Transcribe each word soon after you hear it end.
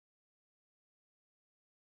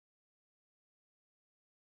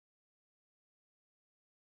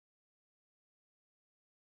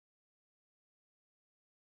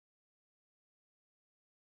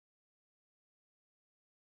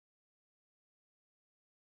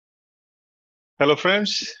Hello,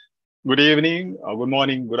 friends. Good evening, or good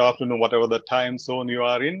morning, good afternoon, whatever the time zone you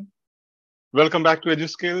are in. Welcome back to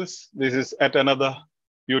EduSkills. This is at another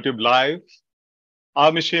YouTube Live.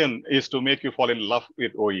 Our mission is to make you fall in love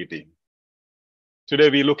with OET. Today,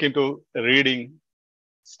 we look into reading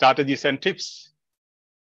strategies and tips.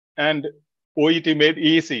 And OET made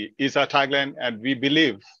easy is our tagline, and we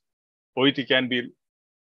believe OET can be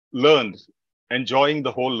learned, enjoying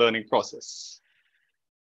the whole learning process.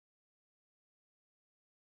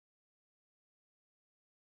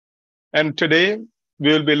 And today,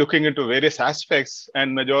 we will be looking into various aspects,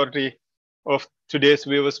 and majority of today's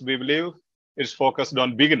viewers, we believe, is focused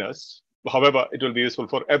on beginners. However, it will be useful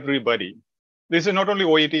for everybody. This is not only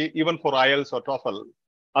OET, even for IELTS or TOEFL,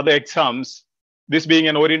 other exams, this being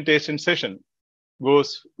an orientation session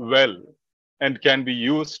goes well and can be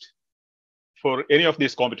used for any of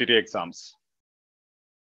these competitive exams.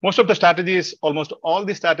 Most of the strategies, almost all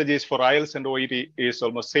the strategies for IELTS and OET is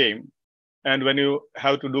almost same. And when you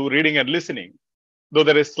have to do reading and listening, though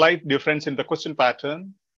there is slight difference in the question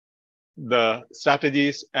pattern, the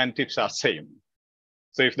strategies and tips are same.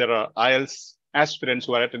 So if there are IELTS aspirants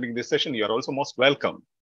who are attending this session, you are also most welcome.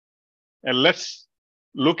 And let's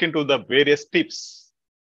look into the various tips,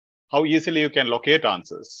 how easily you can locate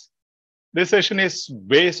answers. This session is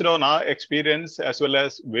based on our experience as well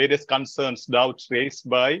as various concerns, doubts raised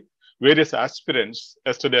by various aspirants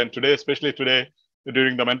yesterday and today, especially today,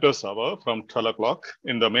 during the mentors hour from 12 o'clock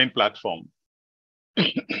in the main platform.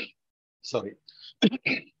 Sorry.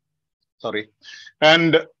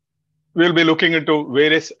 And we'll be looking into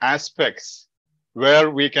various aspects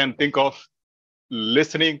where we can think of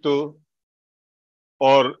listening to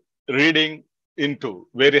or reading into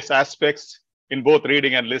various aspects in both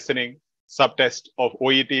reading and listening subtest of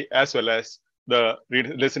OET as well as the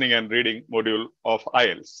listening and reading module of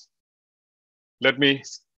IELTS. Let me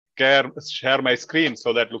share my screen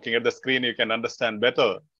so that looking at the screen, you can understand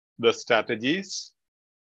better the strategies.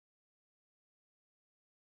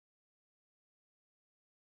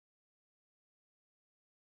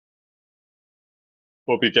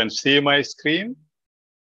 Hope you can see my screen.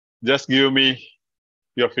 Just give me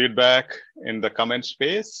your feedback in the comment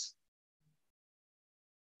space.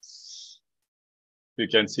 You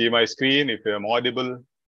can see my screen. If I'm audible,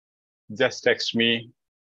 just text me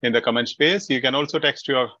in the comment space. You can also text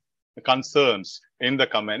your concerns in the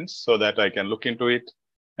comments so that I can look into it.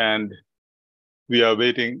 And we are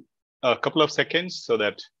waiting a couple of seconds so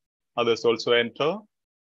that others also enter.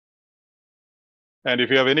 And if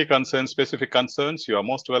you have any concerns, specific concerns, you are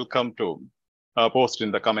most welcome to post in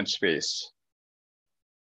the comment space.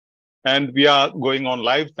 And we are going on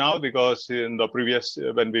live now because in the previous,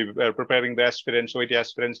 when we were preparing the aspirants, OET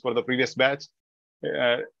aspirants for the previous batch,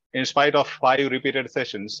 in spite of 5 repeated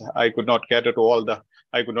sessions, I could not admit all the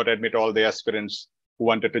aspirants who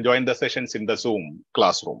wanted to join the sessions in the Zoom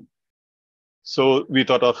classroom. So we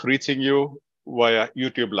thought of reaching you via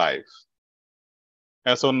YouTube Live.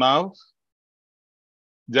 As of now,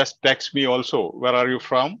 just text me also, where are you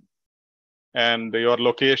from and your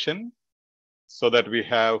location so that we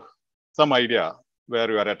have some idea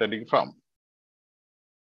where you are attending from.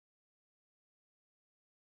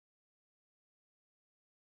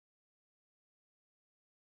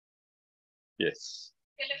 Yes.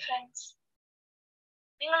 Hello, friends.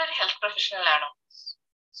 You are a health professional, Ano?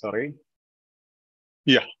 Sorry.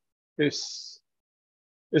 Yeah. It's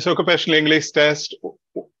Occupational English Test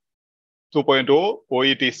 2.0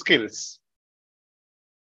 OET Skills.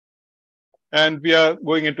 And we are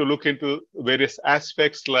going to look into various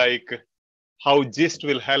aspects like how GIST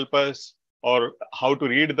will help us, or how to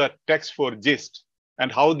read the text for GIST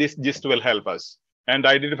and how this GIST will help us, and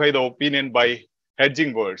identify the opinion by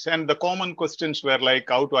hedging words. And the common questions were like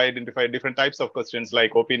how to identify different types of questions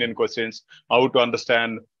like opinion questions, how to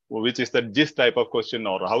understand which is the GIST type of question,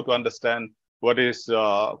 or how to understand what is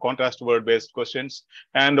contrast word based questions,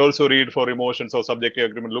 and also read for emotions or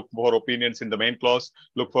subjective agreement, look for opinions in the main clause,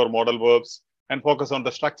 look for modal verbs, and focus on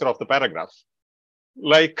the structure of the paragraph.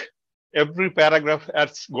 Like every paragraph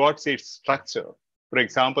has got its structure. For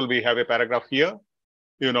example, we have a paragraph here,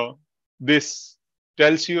 this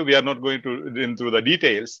tells you, we are not going to into the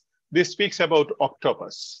details. This speaks about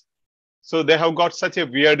octopus. So they have got such a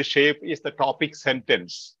weird shape, is the topic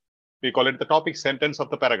sentence. We call it the topic sentence of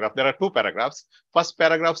the paragraph. There are 2 paragraphs. First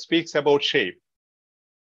paragraph speaks about shape.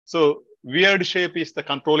 So weird shape is the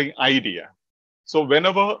controlling idea. So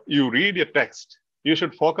whenever you read a text, you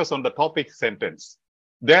should focus on the topic sentence.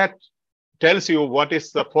 That tells you what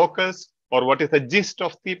is the focus or what is the gist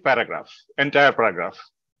of the paragraph, entire paragraph.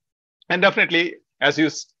 And definitely, as you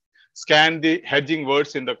scan the hedging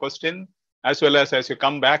words in the question, as well as you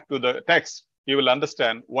come back to the text, you will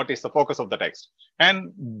understand what is the focus of the text.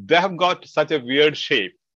 And they have got such a weird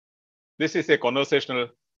shape. This is a conversational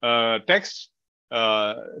text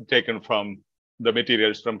taken from the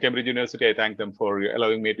materials from Cambridge University. I thank them for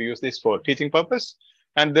allowing me to use this for teaching purpose.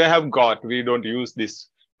 And they have got, we don't use these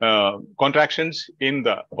contractions in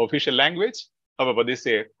the official language. However, this is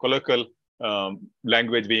a colloquial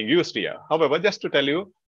language being used here. However, just to tell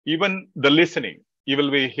you, even the listening, you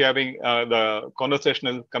will be having the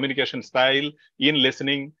conversational communication style in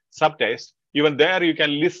listening subtext. Even there, you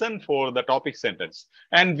can listen for the topic sentence.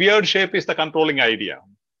 And weird shape is the controlling idea.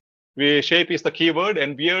 Shape is the keyword,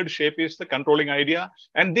 and weird shape is the controlling idea.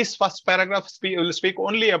 And this first paragraph will speak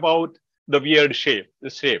only about the weird shape, the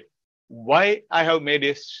shape. Why I have made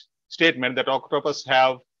a statement that octopus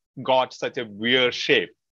have got such a weird shape.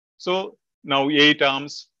 So now 8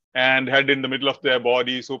 arms and head in the middle of their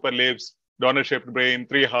body, super lips, donut-shaped brain,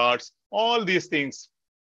 3 hearts, all these things,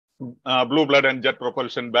 blue blood and jet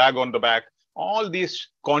propulsion, bag on the back, all these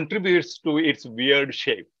contributes to its weird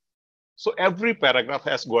shape. So every paragraph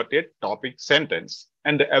has got a topic sentence,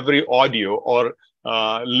 and every audio or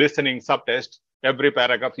listening subtext, every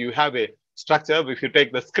paragraph you have a structure. If you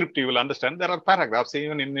take the script, you will understand there are paragraphs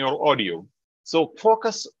even in your audio. So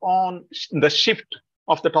focus on the shift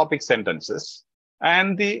of the topic sentences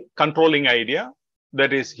and the controlling idea,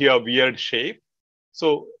 that is here weird shape.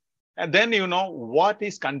 So and then you know what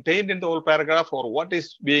is contained in the whole paragraph or what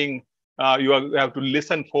is being you have to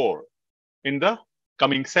listen for in the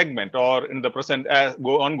coming segment or in the present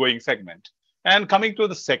ongoing segment. And coming to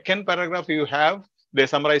the second paragraph, you have they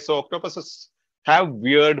summarize. So octopuses have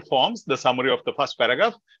weird forms, the summary of the first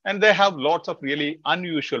paragraph, and they have lots of really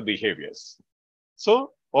unusual behaviors.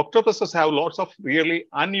 So octopuses have lots of really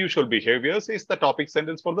unusual behaviors is the topic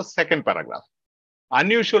sentence for the second paragraph.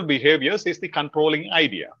 Unusual behaviors is the controlling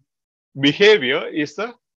idea. Behavior is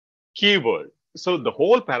the keyword. So the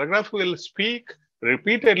whole paragraph will speak,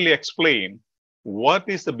 repeatedly explain what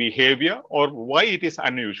is the behavior or why it is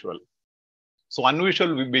unusual. So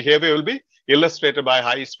unusual behavior will be illustrated by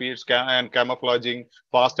high speeds and camouflaging,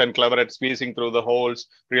 fast and clever at squeezing through the holes,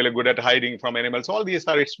 really good at hiding from animals. All these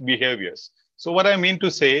are its behaviors. So what I mean to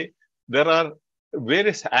say, there are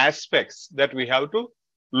various aspects that we have to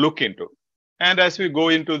look into. And as we go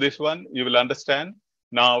into this one, you will understand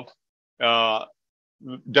now,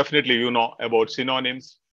 definitely you know about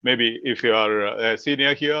synonyms. Maybe if you are a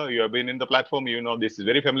senior here, you have been in the platform, you know this is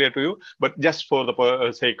very familiar to you. But just for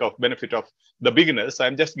the sake of benefit of the beginners,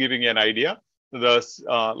 I'm just giving you an idea. The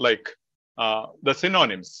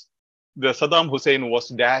synonyms. The Saddam Hussein was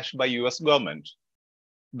dashed by US government.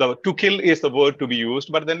 The to kill is the word to be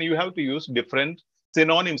used, but then you have to use different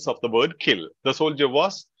synonyms of the word kill. The soldier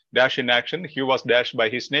was dashed in action. He was dashed by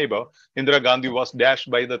his neighbor. Indira Gandhi was dashed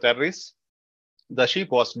by the terrorists. The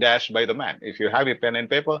sheep was dashed by the man. If you have a pen and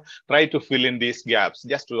paper, try to fill in these gaps.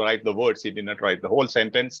 Just to write the words, you did not write the whole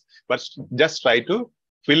sentence, but just try to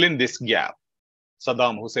fill in this gap.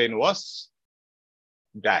 Saddam Hussein was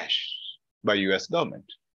dashed by US government.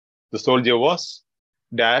 The soldier was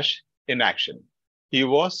dashed in action. He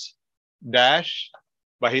was dashed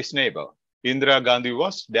by his neighbor. Indira Gandhi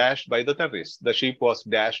was dashed by the terrorists. The sheep was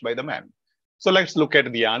dashed by the man. So let's look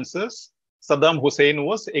at the answers. Saddam Hussein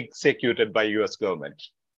was executed by US government.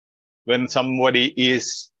 When somebody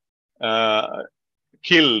is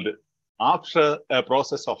killed after a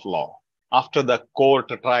process of law, after the court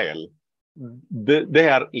trial, they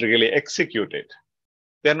are really executed.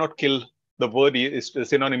 They are not killed. The word is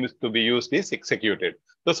synonymous to be used is executed.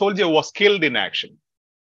 The soldier was killed in action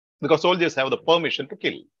because soldiers have the permission to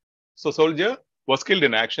kill. So soldier was killed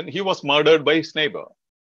in action. He was murdered by his neighbor.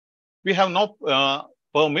 We have no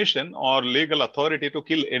permission or legal authority to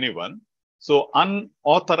kill anyone. So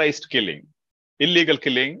unauthorized killing, illegal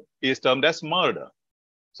killing is termed as murder.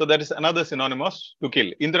 So that is another synonymous to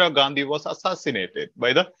kill. Indira Gandhi was assassinated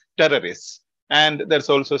by the terrorists. And that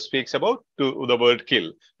also speaks about the word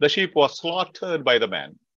kill. The sheep was slaughtered by the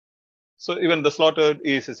man. So even the slaughtered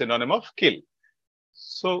is a synonym of kill.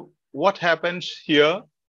 So what happens here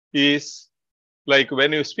is like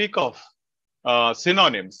when you speak of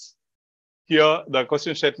synonyms, here the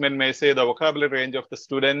question statement may say the vocabulary range of the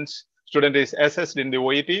student is assessed in the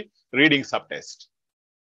OET reading subtest.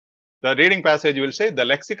 The reading passage will say the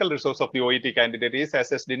lexical resource of the OET candidate is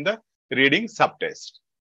assessed in the reading subtest.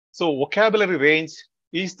 So vocabulary range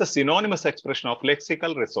is the synonymous expression of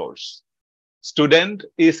lexical resource. Student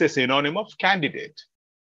is a synonym of candidate.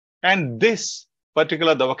 And this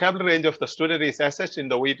particular, the vocabulary range of the student is assessed in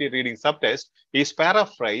the OET reading subtest is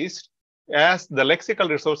paraphrased as the lexical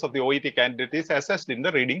resource of the OET candidate is assessed in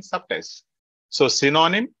the reading subtest. So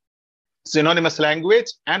synonym, Synonymous language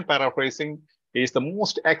and paraphrasing is the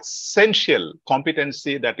most essential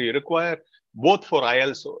competency that you require both for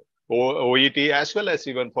IELTS, OET, as well as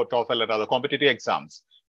even for TOEFL and other competitive exams.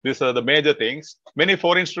 These are the major things. Many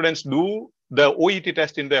foreign students do the OET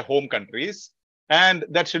test in their home countries, and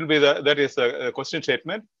that is a question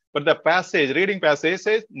statement. But the reading passage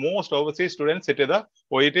says most overseas students sit in the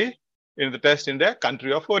OET in the test in their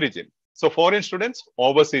country of origin. So foreign students,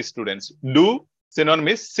 overseas students do. Synonym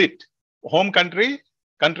is sit. Home country,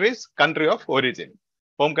 countries, country of origin.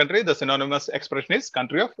 Home country, the synonymous expression is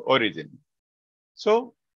country of origin.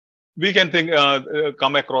 So we can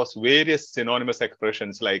come across various synonymous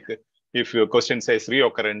expressions, like if your question says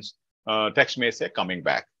reoccurrence, text may say coming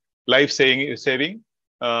back. Life-saving,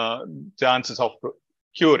 chances of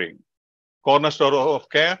curing. Cornerstone of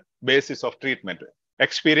care, basis of treatment.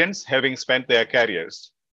 Experience, having spent their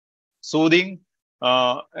careers. Soothing,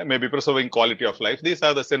 maybe preserving quality of life. These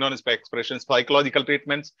are the synonymous expressions. Psychological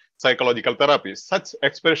treatments, psychological therapies. Such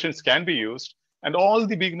expressions can be used, and all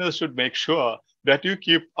the beginners should make sure that you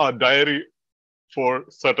keep a diary for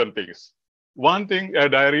certain things. One thing, a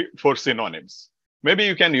diary for synonyms. Maybe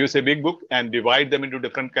you can use a big book and divide them into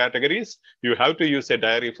different categories. You have to use a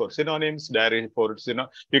diary for synonyms,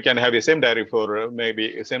 you can have a same diary for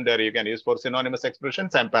same diary you can use for synonymous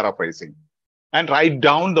expressions and paraphrasing. And write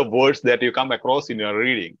down the words that you come across in your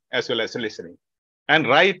reading as well as listening. And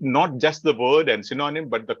write not just the word and synonym,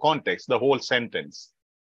 but the context, the whole sentence.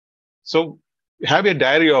 So have a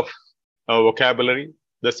diary of vocabulary,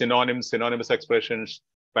 the synonyms, synonymous expressions,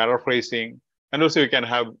 paraphrasing, and also you can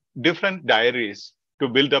have different diaries to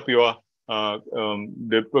build up your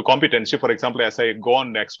the competency. For example, as I go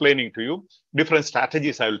on explaining to you, different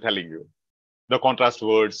strategies I will telling you. The contrast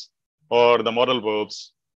words or the modal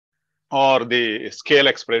verbs or the scale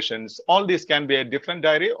expressions, all these can be a different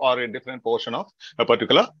diary or a different portion of a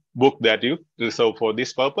particular book that you reserve for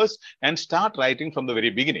this purpose, and start writing from the very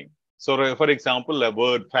beginning. So for example, a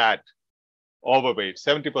word fat, overweight,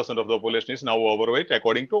 70% of the population is now overweight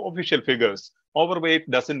according to official figures. Overweight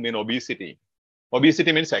doesn't mean obesity.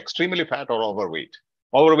 Obesity means extremely fat or overweight.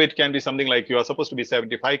 Overweight can be something like you are supposed to be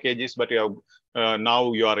 75 kgs, but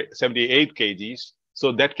now you are 78 kgs.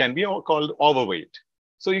 So that can be called overweight.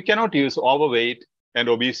 So you cannot use overweight and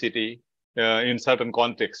obesity in certain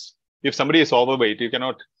contexts. If somebody is overweight, you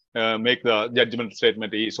cannot make the judgment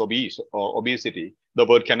statement is obese or obesity. The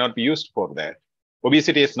word cannot be used for that.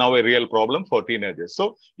 Obesity is now a real problem for teenagers.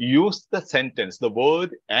 So use the sentence, the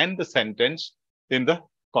word and the sentence in the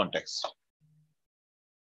context.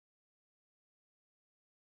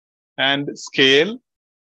 And scale,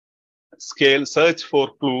 search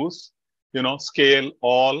for clues, scale,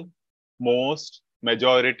 all, most,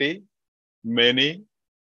 majority, many,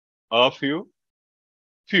 a few,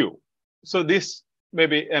 few. So this may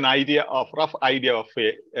be an rough idea of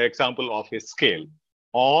an example of a scale.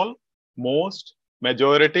 All, most,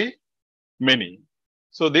 majority, many.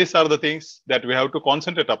 So these are the things that we have to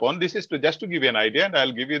concentrate upon. This is just to give you an idea, and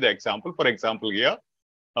I'll give you the example. For example, here,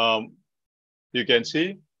 you can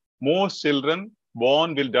see most children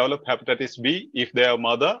born will develop hepatitis B if their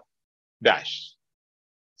mother dash.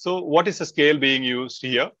 So what is the scale being used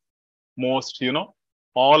here? Most,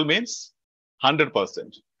 all means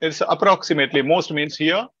 100%. It's approximately, most means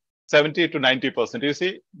here 70 to 90%. You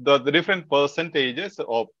see, the different percentages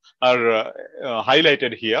are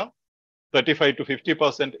highlighted here. 35 to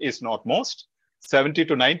 50% is not most. 70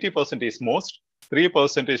 to 90% is most.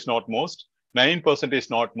 3% is not most. 9% is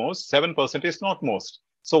not most. 7% is not most.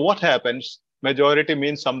 So what happens? Majority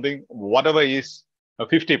means something, whatever is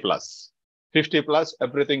 50 plus. 50 plus,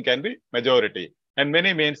 everything can be majority. And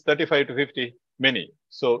many means 35 to 50, many.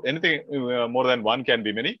 So anything more than one can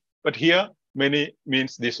be many. But here, many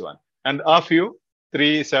means this one. And a few,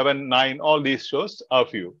 3, 7, 9, all these shows a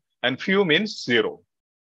few. And few means 0.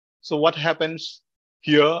 So what happens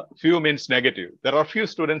here? Few means negative. There are few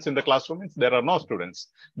students in the classroom, means there are no students.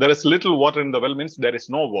 There is little water in the well, means there is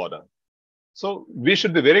no water. So we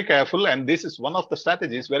should be very careful. And this is one of the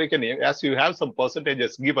strategies where you can, as you have some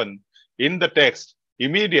percentages given in the text,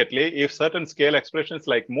 immediately, if certain scale expressions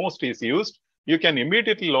like most is used, you can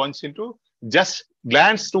immediately launch into just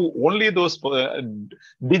glance to only those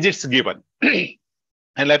digits given.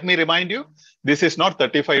 And let me remind you, this is not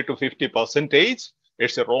 35 to 50%.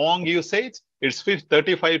 It's a wrong usage. It's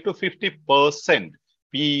 35 to 50%.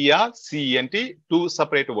 P-E-R-C-E-N-T, two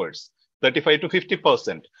separate words. 35 to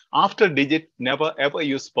 50%. After digit, never ever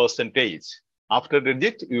use percentage. After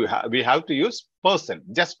digit, we have to use percent,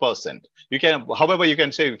 just percent. You can, however, you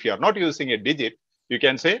can say if you are not using a digit, you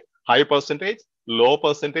can say high percentage, low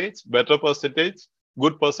percentage, better percentage,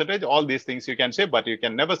 good percentage, all these things you can say, but you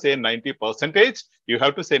can never say 90%. You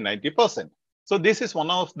have to say 90%. So this is one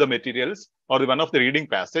of the materials or one of the reading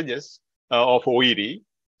passages of OET.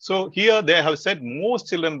 So here they have said most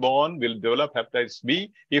children born will develop hepatitis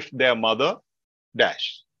B if their mother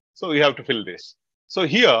dash. So you have to fill this. So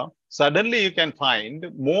here, suddenly you can find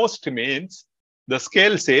most means the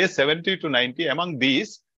scale says 70 to 90. Among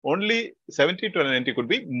these, only 70 to 90 could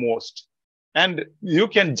be most. And you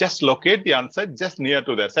can just locate the answer just near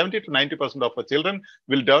to that. 70 to 90% of the children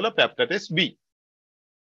will develop hepatitis B.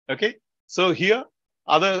 Okay. So here,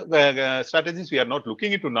 other strategies we are not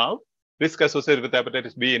looking into now. Risk associated with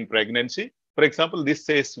hepatitis B in pregnancy. For example, this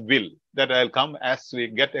says will. That I'll come as we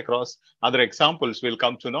get across other examples, we'll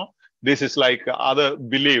come to know. This is like other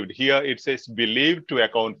believed. Here it says believed to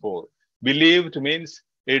account for. Believed means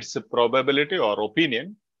it's a probability or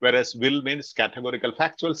opinion, whereas will means categorical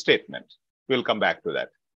factual statement. We'll come back to that.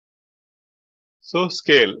 So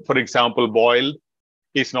scale, for example, boiled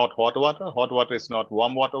is not hot water is not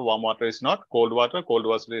warm water is not cold water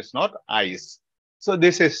is not ice. So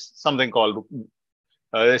this is something called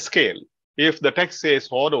a scale. If the text says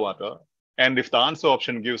hot water and if the answer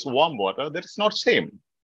option gives warm water, that is not same.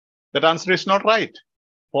 That answer is not right.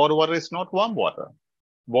 Hot water is not warm water.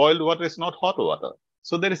 Boiled water is not hot water.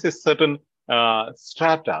 So there is a certain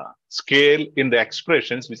strata, scale in the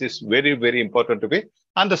expressions, which is very, very important to be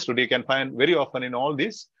understood. You can find very often in all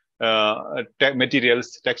these text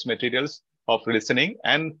materials of listening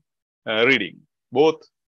and reading, both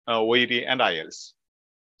OET and IELTS.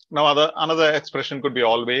 Now, another expression could be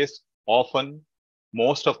always, often,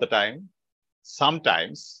 most of the time,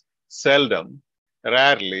 sometimes, seldom,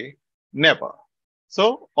 rarely, never.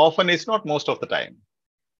 So often is not most of the time.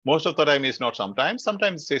 Most of the time is not sometimes.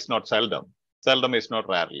 Sometimes is not seldom. Seldom is not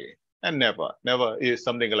rarely. And never. Never is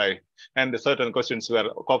something like, and certain questions were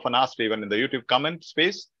often asked even in the YouTube comment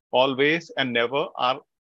space. Always and never are,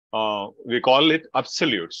 we call it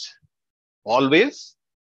absolutes. Always,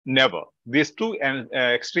 never. These two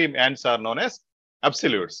extreme ends are known as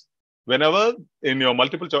absolutes. Whenever in your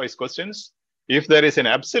multiple choice questions, if there is an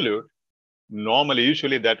absolute, normally,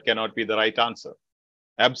 usually that cannot be the right answer.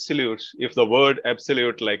 Absolutes, if the word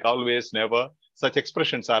absolute, like always, never, such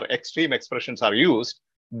expressions are extreme expressions are used,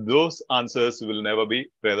 those answers will never be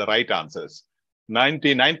the right answers.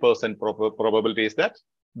 99% probability is that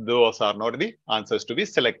those are not the answers to be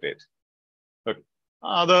selected. Okay.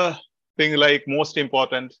 Other thing like most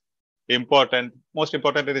important, most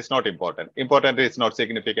important is not important. Important is not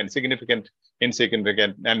significant, significant,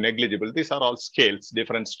 insignificant, and negligible. These are all scales,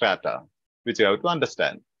 different strata, which you have to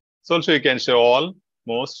understand. So also you can show all,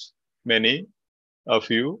 most, many, a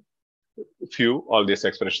few, all these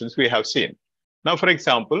expressions we have seen. Now, for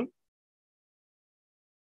example,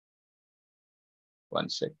 one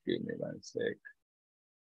sec, give me one sec.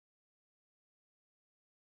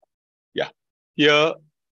 Yeah, here,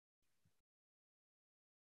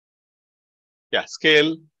 yeah,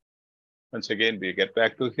 scale. Once again, we get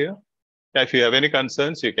back to here. If you have any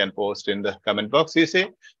concerns, you can post in the comment box. You say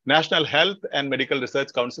National Health and Medical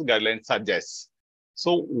Research Council guidelines suggests.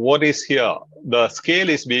 So what is here? The scale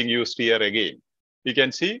is being used here again. You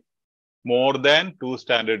can see more than 2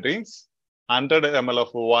 standard drinks, 100 ml of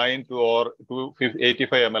wine or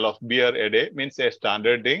 85 ml of beer a day means a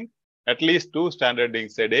standard drink, at least 2 standard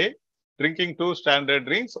drinks a day, drinking 2 standard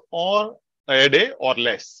drinks or a day or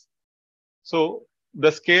less. So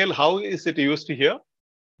the scale, how is it used here?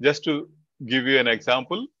 Just to give you an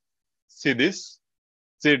example, see this.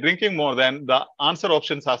 See, drinking more than, the answer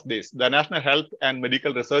options are this. The National Health and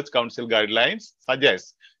Medical Research Council guidelines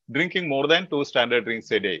suggest drinking more than 2 standard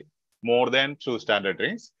drinks a day. More than 2 standard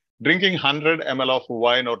drinks. Drinking 100 ml of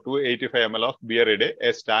wine or 285 ml of beer a day,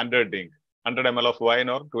 a standard drink. 100 ml of wine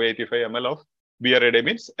or 285 ml of beer a day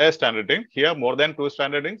means a standard drink. Here, more than 2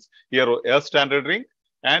 standard drinks. Here, a standard drink.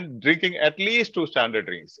 And drinking at least 2 standard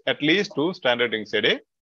drinks. At least 2 standard drinks a day,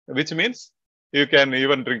 which means you can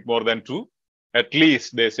even drink more than 2. At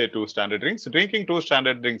least they say 2 standard drinks. Drinking 2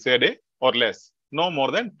 standard drinks a day or less. No more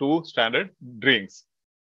than 2 standard drinks.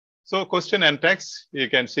 So question and text, you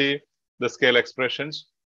can see the scale expressions.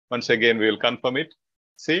 Once again, we will confirm it.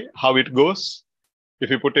 See how it goes. If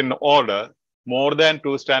you put in order, more than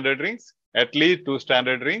 2 standard drinks, at least 2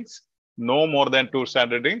 standard drinks, no more than 2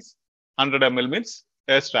 standard drinks, 100 ml means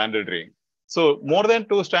a standard drink. So more than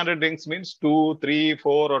 2 standard drinks means 2, 3,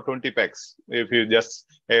 4, or 20 packs. If you just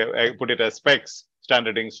put it as packs,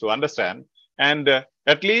 standard drinks to understand. And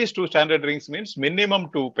at least 2 standard drinks means minimum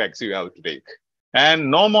 2 packs you have to take.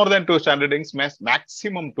 And no more than 2 standard drinks means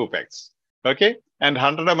maximum 2 packs. Okay. And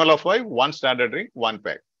 100 ml of wine, 1 standard drink, 1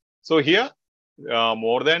 pack. So here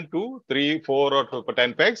more than 2, 3, 4, or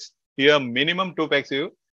 10 pegs. Here minimum 2 pegs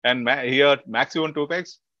and here maximum 2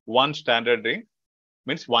 pegs. 1 standard drink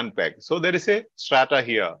means 1 peg. So there is a strata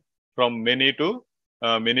here from many to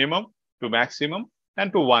minimum to maximum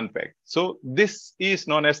and to 1 peg. So this is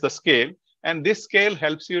known as the scale, and this scale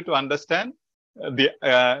helps you to understand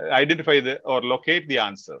identify or locate the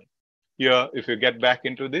answer. Here, if you get back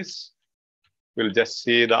into this, we'll just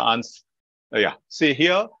see the answer. Yeah, see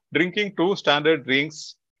here, drinking 2 standard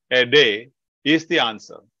drinks a day is the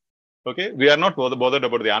answer. Okay, we are not bothered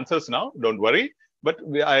about the answers now, don't worry, but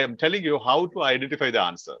I am telling you how to identify the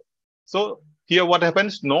answer. So here what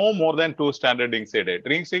happens, no more than 2 standard drinks a day.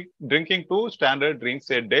 Drinking 2 standard drinks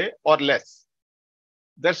a day or less.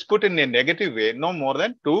 That's put in a negative way, no more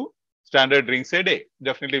than 2 standard drinks a day.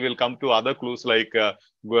 Definitely we'll come to other clues like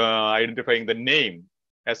identifying the name.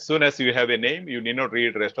 As soon as you have a name, you need not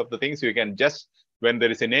read the rest of the things. You can just, when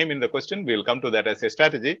there is a name in the question, we'll come to that as a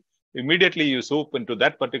strategy. Immediately you swoop into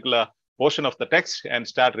that particular portion of the text and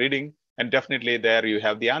start reading, and definitely there you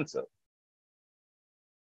have the answer.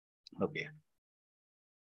 Okay.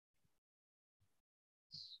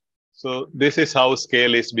 So this is how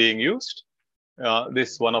scale is being used.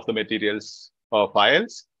 This is one of the materials or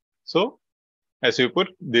files. So as you put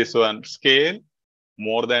this one, scale,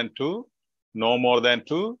 more than 2, no more than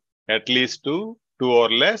 2, at least 2, 2 or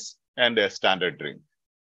less, and a standard drink.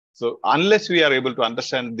 So unless we are able to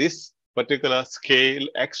understand this particular scale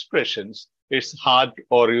expressions, it's hard,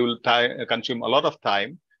 or you will consume a lot of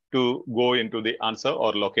time to go into the answer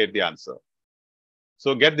or locate the answer.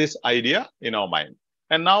 So get this idea in our mind.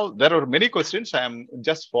 And now there are many questions. I am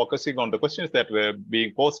just focusing on the questions that were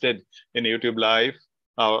being posted in YouTube Live,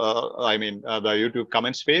 the YouTube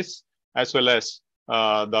comment space, as well as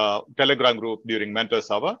the Telegram group during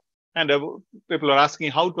Mentors Hour. And people are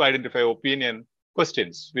asking how to identify opinion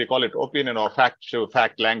questions. We call it opinion or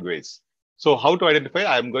fact language. So how to identify?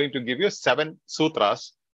 I'm going to give you 7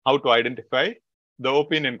 sutras, how to identify the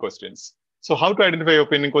opinion questions. So how to identify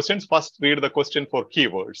opinion questions? First, read the question for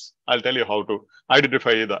keywords. I'll tell you how to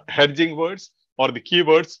identify the hedging words or the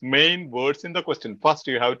keywords, main words in the question. First,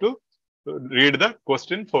 you have to read the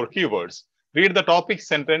question for keywords. Read the topic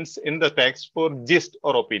sentence in the text for gist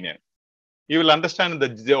or opinion. You will understand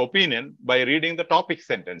the opinion by reading the topic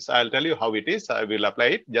sentence. I'll tell you how it is. I will apply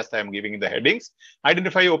it. Just I'm giving the headings.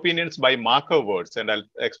 Identify opinions by marker words, and I'll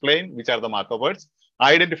explain which are the marker words.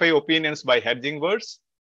 Identify opinions by hedging words.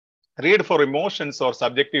 Read for emotions or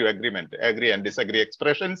subjective agreement, agree and disagree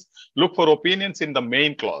expressions. Look for opinions in the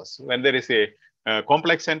main clause. When there is a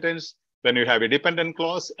complex sentence, when you have a dependent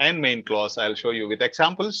clause and main clause, I'll show you with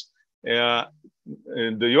examples.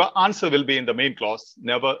 Your answer will be in the main clause,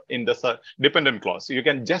 never in the dependent clause. You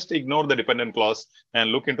can just ignore the dependent clause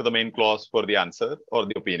and look into the main clause for the answer or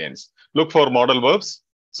the opinions. Look for modal verbs.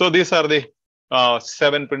 So these are the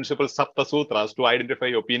 7 principal Sapta Sutras to identify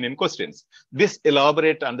opinion questions. This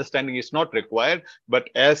elaborate understanding is not required, but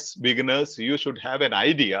as beginners, you should have an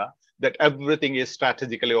idea that everything is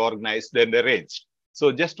strategically organized and arranged.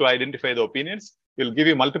 So just to identify the opinions, we'll give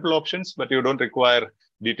you multiple options, but you don't require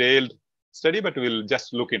detailed study, but we'll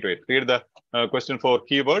just look into it. Read the question for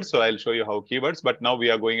keywords. So I'll show you how keywords, but now we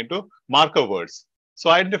are going into marker words. So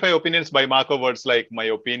identify opinions by marker words like my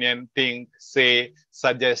opinion, think, say,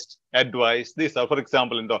 suggest, advise. These are, for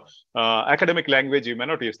example, in the academic language, you may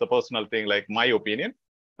not use the personal thing like my opinion.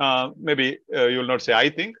 Maybe you will not say I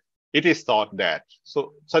think, it is thought that.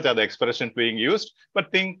 So such are the expressions being used, but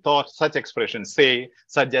think, thought, such expressions, say,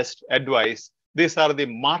 suggest, advise. These are the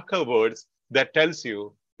marker words that tells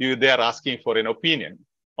you they are asking for an opinion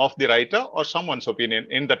of the writer or someone's opinion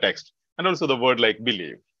in the text. And also the word like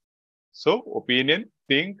believe. So opinion,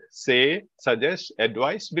 think, say, suggest,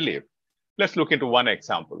 advise, believe. Let's look into one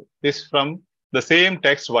example. This from the same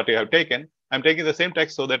text what you have taken. I'm taking the same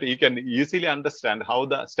text so that you can easily understand how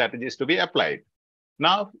the strategy is to be applied.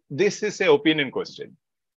 Now, this is an opinion question.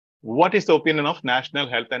 What is the opinion of National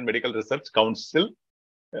Health and Medical Research Council?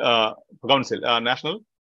 National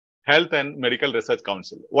Health and Medical Research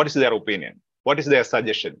Council. What is their opinion? What is their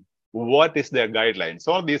suggestion? What is their guidelines?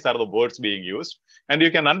 All these are the words being used. And you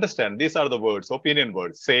can understand these are the words, opinion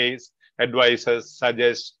words, says, advises,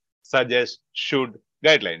 suggest, should,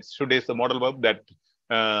 guidelines. Should is the modal verb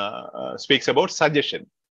that speaks about suggestion.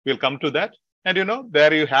 We'll come to that. And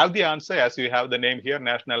there you have the answer as you have the name here,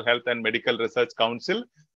 National Health and Medical Research Council.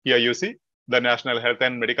 Here you see the National Health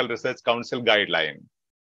and Medical Research Council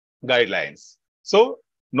guidelines. So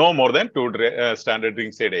no more than 2 standard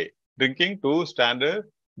drinks a day. Drinking 2 standard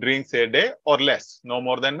drinks a day or less. No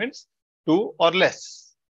more than means 2 or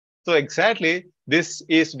less. So exactly this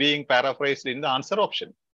is being paraphrased in the answer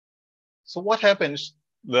option. So what happens?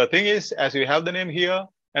 The thing is, as you have the name here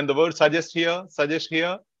and the word suggest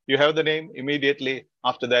here, you have the name immediately.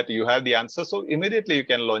 After that, you have the answer. So immediately you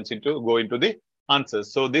can go into the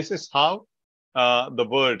answers. So this is how the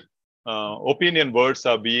word opinion words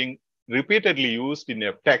are being repeatedly used in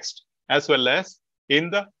a text, as well as in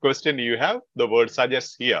the question you have the word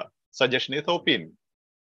suggest here. Suggestion is opinion.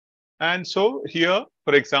 And so here,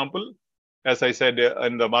 for example, as I said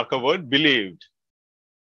in the marker word, believed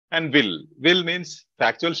and will. Will means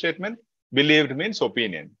factual statement. Believed means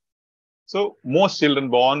opinion. So most children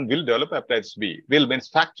born will develop hepatitis B. Will means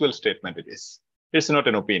factual statement it is. It's not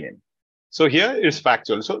an opinion. So here is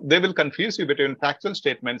factual. So they will confuse you between factual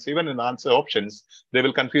statements, even in answer options. They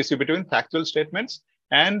will confuse you between factual statements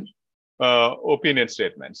and opinion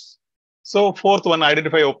statements. So fourth one,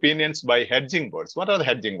 identify opinions by hedging words. What are the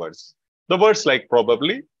hedging words? The words like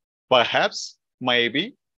probably, perhaps,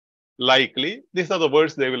 maybe, likely. These are the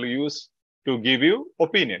words they will use to give you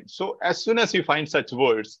opinion. So as soon as you find such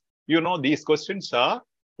words, you know these questions are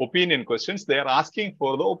opinion questions. They are asking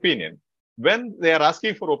for the opinion. When they are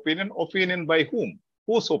asking for opinion by whom?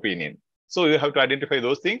 Whose opinion? So you have to identify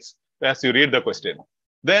those things as you read the question.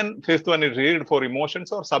 Then fifth one is read for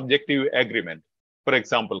emotions or subjective agreement. For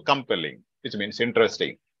example, compelling, which means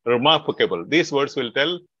interesting, remarkable. These words will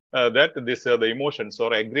tell that these are the emotions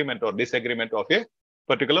or agreement or disagreement of a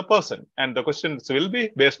particular person. And the questions will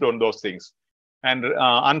be based on those things. And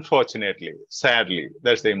unfortunately, sadly,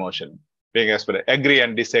 that's the emotion. Being as per agree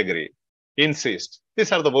and disagree, insist.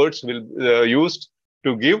 These are the words will used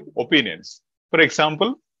to give opinions. For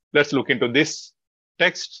example, let's look into this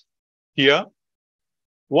text here.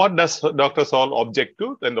 What does Dr. Saul object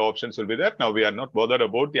to? Then the options will be there. Now we are not bothered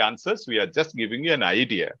about the answers. We are just giving you an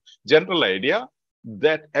idea, general idea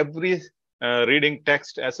that every reading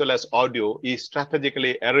text as well as audio is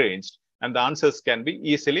strategically arranged and the answers can be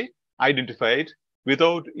easily identified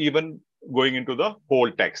without even going into the whole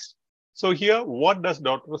text. So here, what does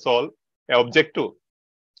Dr. Saul object to?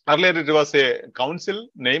 Earlier, it was a council,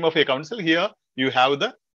 name of a council. Here, you have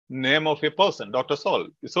the name of a person, Dr. Saul.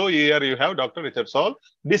 So here you have Dr. Richard Saul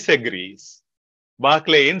disagrees.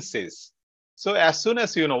 Barclay insists. So as soon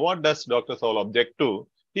as you know what does Dr. Saul object to,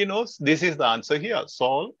 he knows this is the answer here.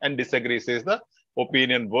 Saul and disagrees is the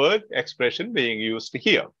opinion word expression being used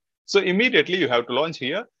here. So immediately you have to launch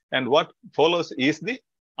here, and what follows is the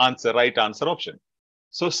answer, right answer option.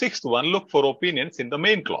 So sixth one, look for opinions in the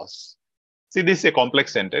main clause. See, this is a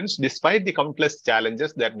complex sentence. Despite the countless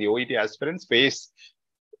challenges that the OET aspirants face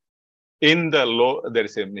in the law, there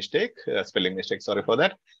is a mistake, spelling mistake, sorry for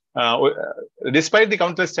that. Despite the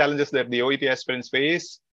countless challenges that the OET aspirants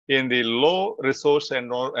face in the low resource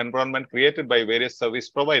and environment created by various service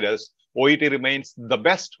providers, OET remains the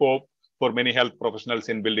best hope for many health professionals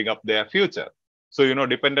in building up their future. So, you know,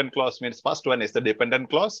 dependent clause means first one is the dependent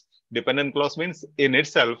clause. Dependent clause means in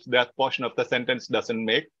itself, that portion of the sentence doesn't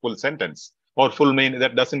make full sentence or full meaning,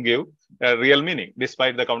 that doesn't give a real meaning,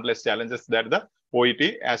 despite the countless challenges that the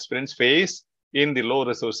OET aspirants face in the low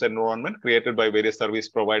resource environment created by various service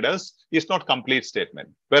providers is not complete statement.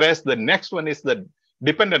 Whereas the next one is the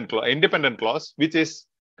independent clause, which is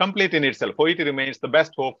complete in itself. OET remains the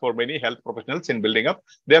best hope for many health professionals in building up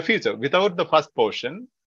their future. Without the first portion,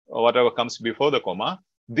 whatever comes before the comma,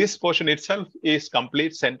 this portion itself is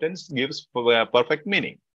complete sentence, gives perfect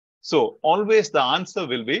meaning. So always the answer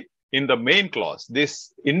will be in the main clause.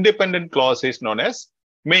 This independent clause is known as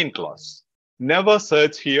main clause. Never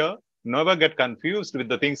search here, never get confused with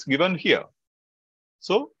the things given here.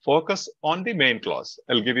 So focus on the main clause.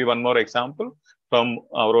 I'll give you one more example from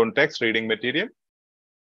our own text reading material.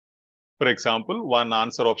 For example, one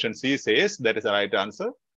answer option C says that is the right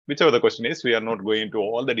answer. Whichever the question is, we are not going into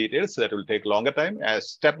all the details. That will take longer time, as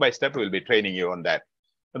step by step we'll be training you on that.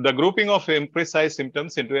 The grouping of imprecise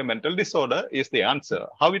symptoms into a mental disorder is the answer.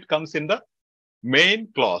 How it comes in the main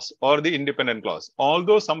clause or the independent clause.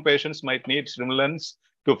 Although some patients might need stimulants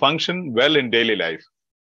to function well in daily life,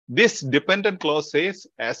 this dependent clause says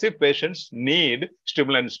as if patients need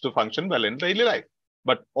stimulants to function well in daily life.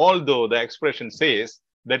 But although the expression says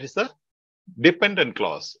that is the dependent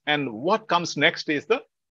clause, and what comes next is the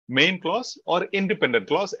main clause or independent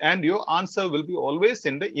clause, and your answer will be always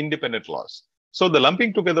in the independent clause. So the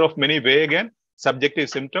lumping together of many again, subjective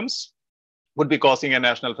symptoms would be causing a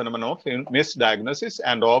national phenomenon of misdiagnosis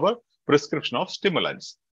and over prescription of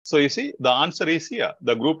stimulants. So you see, the answer is here,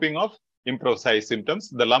 the grouping of imprecise symptoms,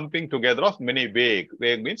 the lumping together of many vague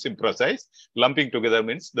means imprecise, lumping together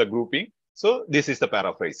means the grouping. So this is the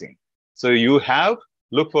paraphrasing. So you have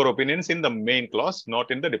Look for opinions in the main clause,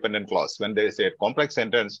 not in the dependent clause. When there is a complex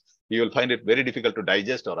sentence, you will find it very difficult to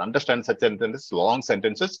digest or understand such sentences, long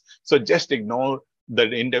sentences. So just ignore the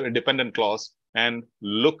dependent clause and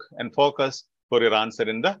look and focus for your answer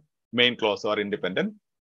in the main clause or independent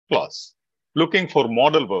clause. Looking for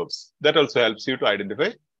modal verbs, that also helps you to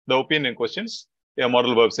identify the opinion questions,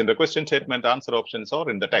 modal verbs in the question statement, answer options, or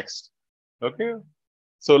in the text. Okay.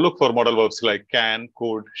 So look for modal verbs like can,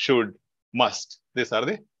 could, should, must. These are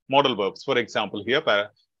the modal verbs. For example, here,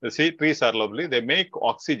 see, trees are lovely. They make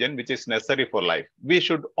oxygen, which is necessary for life. We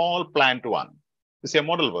should all plant one. This is a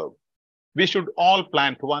modal verb. We should all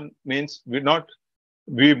plant one means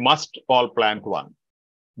we must all plant one.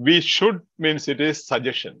 We should means it is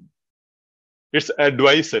suggestion. It's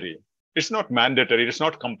advisory. It's not mandatory. It's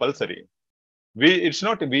not compulsory. It's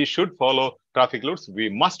not we should follow traffic rules. We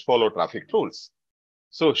must follow traffic rules.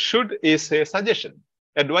 So should is a suggestion.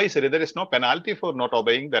 Advisory, there is no penalty for not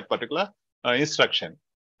obeying that particular instruction.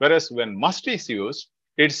 Whereas when must is used,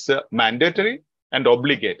 it's mandatory and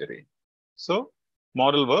obligatory. So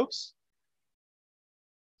modal verbs,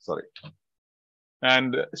 sorry.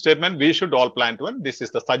 And statement, we should all plant one. This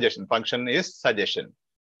is the suggestion. Function is suggestion.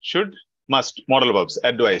 Should, must, modal verbs,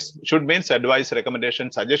 advise. Should means advice,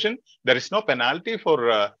 recommendation, suggestion. There is no penalty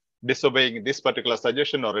for disobeying this particular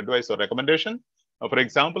suggestion or advice or recommendation. For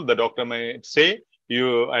example, the doctor may say,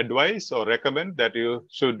 you advise or recommend that you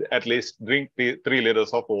should at least drink 3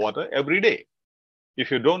 liters of water every day.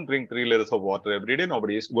 If you don't drink 3 liters of water every day,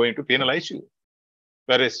 nobody is going to penalize you.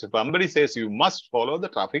 Whereas if somebody says you must follow the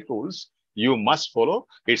traffic rules, you must follow,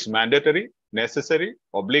 it's mandatory, necessary,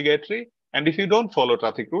 obligatory. And if you don't follow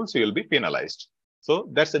traffic rules, you will be penalized. So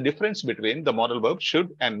that's the difference between the modal verb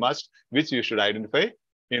should and must, which you should identify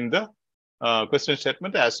in the question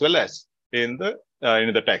statement as well as in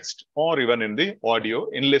the text or even in the audio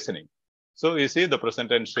in listening. So you see the present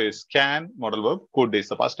tense is can, modal verb, could is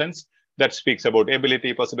the past tense. That speaks about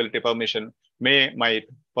ability, possibility, permission, may, might,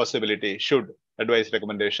 possibility, should, advice,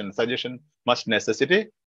 recommendation, suggestion, must, necessity,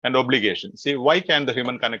 and obligation. See, why can the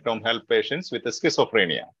human connectome help patients with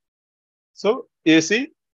schizophrenia? So you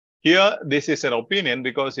see, here this is an opinion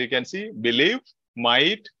because you can see believe,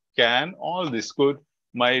 might, can, all this could,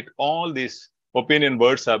 might, all these opinion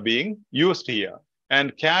words are being used here.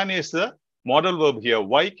 And can is the modal verb here.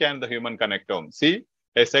 Why can the human connectome? See,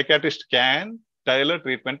 a psychiatrist can tailor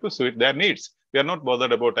treatment to suit their needs. We are not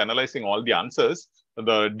bothered about analyzing all the answers.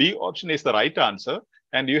 The D option is the right answer.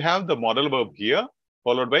 And you have the modal verb here,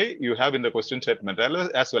 followed by you have in the question statement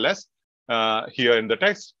as well as here in the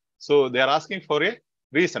text. So they are asking for a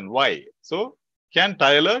reason why. So can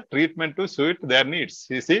tailor treatment to suit their needs.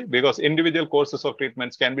 You see, because individual courses of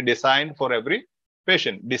treatments can be designed for every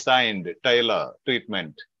patient, designed, tailor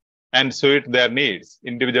treatment and suit their needs,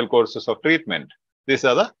 individual courses of treatment. These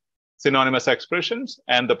are the synonymous expressions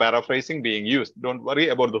and the paraphrasing being used. Don't worry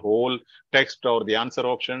about the whole text or the answer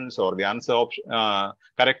options or the answer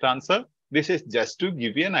correct answer. This is just to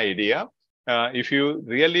give you an idea. If you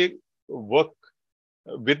really work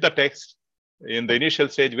with the text in the initial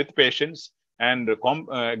stage with patients and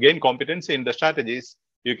gain competence in the strategies,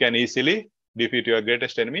 you can easily defeat your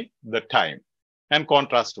greatest enemy, the time. And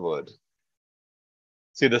contrast word.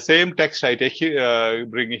 See the same text I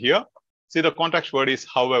bring here. See the contrast word is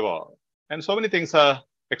however. And so many things are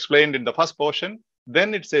explained in the first portion.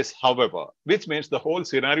 Then it says however, which means the whole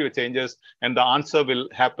scenario changes and the answer will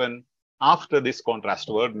happen after this contrast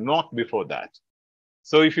word, not before that.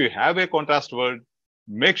 So if you have a contrast word,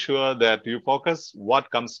 make sure that you focus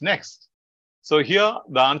what comes next. So here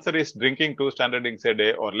the answer is drinking 2 standard drinks a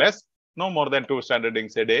day or less. No more than 2 standard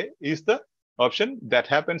drinks a day is the option that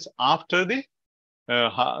happens after the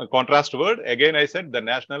contrast word. Again, I said the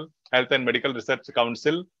National Health and Medical Research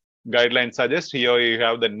Council guidelines suggest here you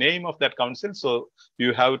have the name of that council. So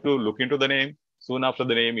you have to look into the name. Soon after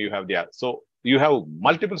the name, you have the so you have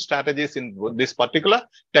multiple strategies in this particular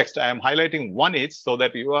text. I am highlighting one each so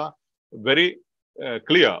that you are very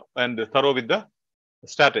clear and thorough with the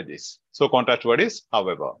strategies. So contrast word is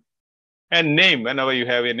however. And name, whenever you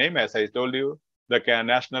have a name, as I told you, the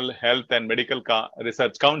National Health and Medical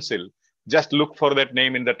Research Council, just look for that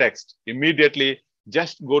name in the text. Immediately,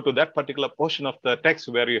 just go to that particular portion of the text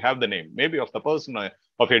where you have the name, maybe of the person,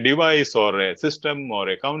 of a device or a system or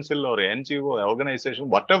a council or a NGO or organization,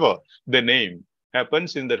 whatever the name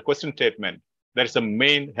happens in the question statement. There's a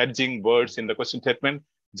main hedging words in the question statement.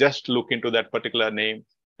 Just look into that particular name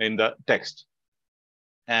in the text.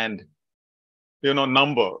 And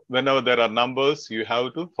number, whenever there are numbers, you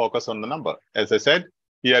have to focus on the number. As I said,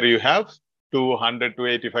 here you have 200,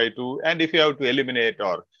 285, 2, and if you have to eliminate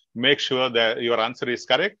or make sure that your answer is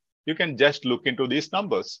correct, you can just look into these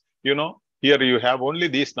numbers. Here you have only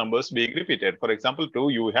these numbers being repeated. For example, 2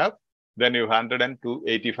 you have, then you have 100 and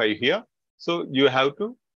 285 here. So you have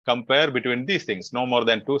to compare between these things. No more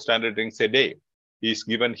than 2 standard drinks a day is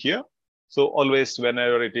given here. So always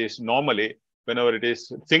whenever it is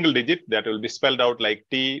single digit, that will be spelled out like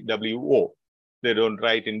TWO. They don't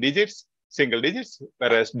write in digits, single digits,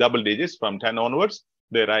 whereas double digits from 10 onwards,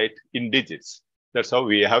 they write in digits. That's how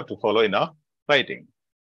we have to follow in our writing.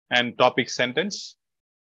 And topic sentence,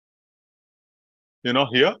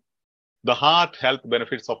 here, the heart health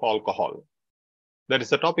benefits of alcohol. That is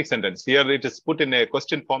the topic sentence. Here it is put in a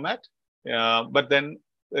question format. But then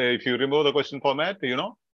if you remove the question format,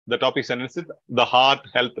 the topic sentence is the heart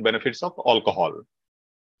health benefits of alcohol.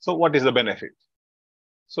 So what is the benefit?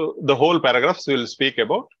 So the whole paragraphs will speak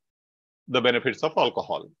about the benefits of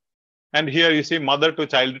alcohol. And here you see mother to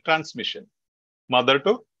child transmission. Mother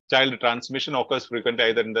to child transmission occurs frequently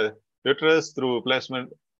either in the uterus through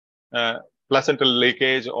placental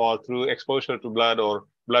leakage or through exposure to blood or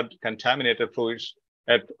blood contaminated fluids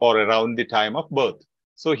at or around the time of birth.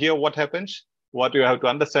 So here what happens? What you have to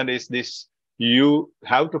understand is this. You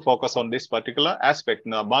have to focus on this particular aspect.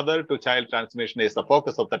 Now, mother to child transmission is the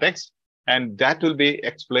focus of the text, and that will be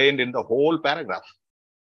explained in the whole paragraph.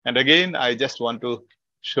 And again, I just want to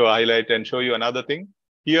highlight and show you another thing.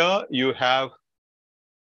 Here you have,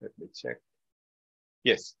 let me check.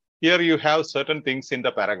 Yes, here you have certain things in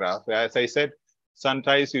the paragraph. As I said,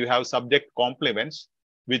 sometimes you have subject complements,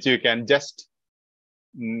 which you can just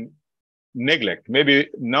neglect. Maybe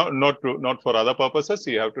not for other purposes.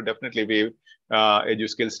 You have to definitely be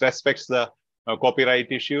EduSkills respects the copyright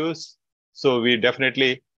issues. So we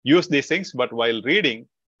definitely use these things, but while reading,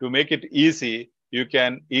 to make it easy, you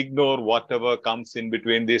can ignore whatever comes in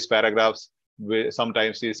between these paragraphs.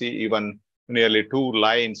 Sometimes you see even nearly 2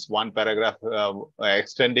 lines, 1 paragraph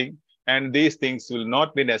extending, and these things will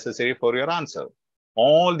not be necessary for your answer.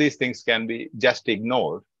 All these things can be just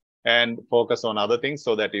ignored and focus on other things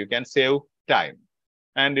so that you can save time.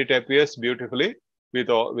 And it appears beautifully.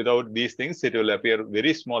 Without these things, it will appear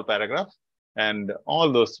very small paragraph. And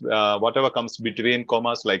all those, whatever comes between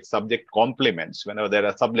commas, like subject complements, whenever there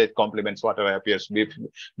are subject complements, whatever appears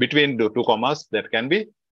between the 2 commas, that can be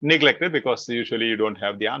neglected because usually you don't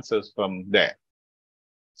have the answers from there.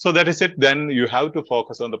 So that is it. Then you have to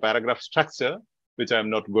focus on the paragraph structure, which I'm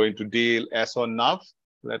not going to deal as on now.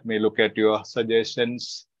 Let me look at your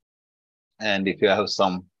suggestions. And if you have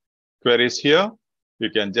some queries here, you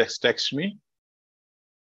can just text me.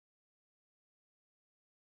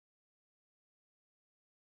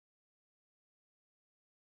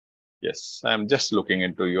 Yes, I'm just looking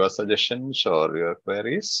into your suggestions or your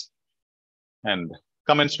queries. And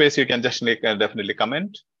comment space, you can just definitely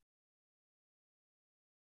comment.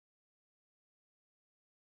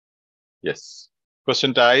 Yes.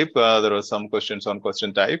 Question type, there were some questions on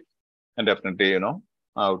question type. And definitely,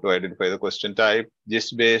 how to identify the question type,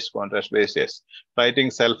 gist-based, contrast-based, yes. Writing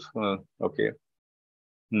self, okay.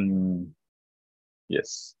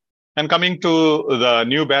 Yes. And coming to the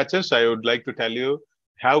new batches, I would like to tell you,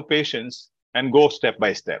 have patience and go step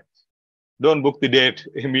by step. Don't book the date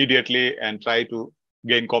immediately and try to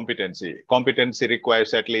gain competency. Competency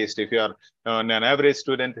requires at least, if you are an average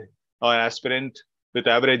student or aspirant with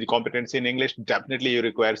average competency in English, definitely you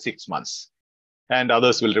require 6 months. And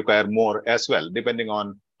others will require more as well, depending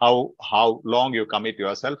on how long you commit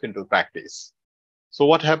yourself into practice. So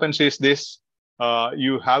what happens is this,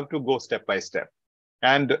 you have to go step by step.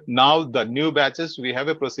 And now the new batches, we have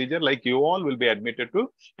a procedure like you all will be admitted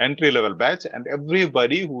to entry-level batch. And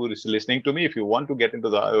everybody who is listening to me, if you want to get into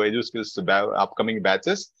the EduSkills upcoming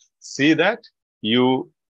batches, see that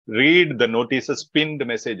you read the notices, pinned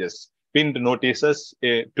notices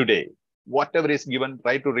today. Whatever is given,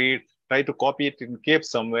 try to read, try to copy it in cape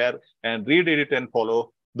somewhere and read it and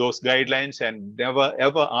follow those guidelines and never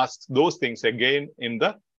ever ask those things again in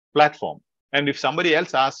the platform. And if somebody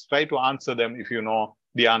else asks, try to answer them if you know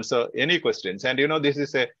the answer, any questions. And this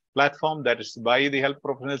is a platform that is by the health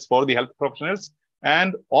professionals, for the health professionals,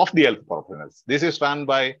 and of the health professionals. This is run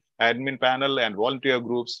by admin panel and volunteer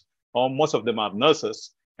groups. Most of them are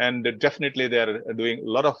nurses. And definitely they are doing a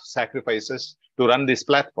lot of sacrifices to run this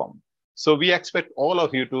platform. So we expect all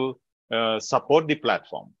of you to support the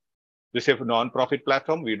platform. This is a non-profit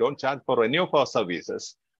platform. We don't charge for any of our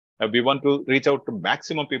services. We want to reach out to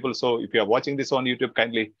maximum people. So if you are watching this on YouTube,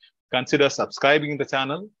 kindly consider subscribing the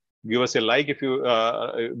channel. Give us a like if you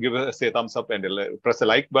give us a thumbs up and press the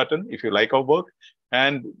like button if you like our work.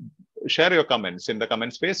 And share your comments in the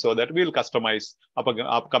comment space so that we'll customize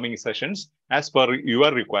upcoming sessions as per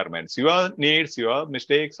your requirements. Your needs, your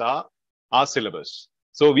mistakes are our syllabus.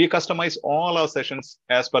 So we customize all our sessions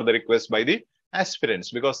as per the request by the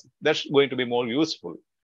aspirants, because that's going to be more useful.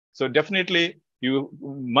 So definitely you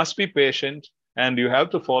must be patient and you have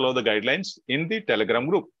to follow the guidelines in the Telegram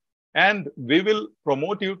group. And we will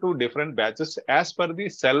promote you to different batches as per the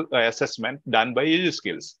self-assessment done by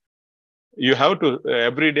EduSkills. You have to,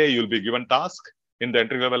 every day you'll be given task in the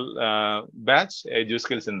entry-level batch,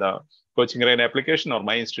 EduSkills in the Coaching Rain application or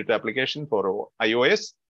My Institute application for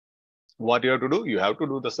iOS. What you have to do, you have to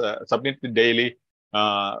do the submit the daily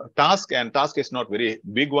task, and task is not very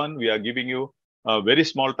big one. We are giving you a very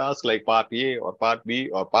small task like part A or part B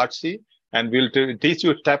or part C, and we'll teach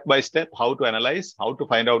you step by step how to analyze, how to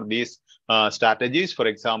find out these strategies. For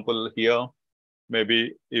example, here,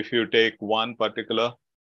 maybe if you take one particular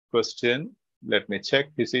question, let me check.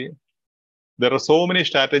 You see, there are so many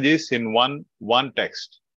strategies in one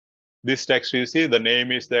text. This text, you see, the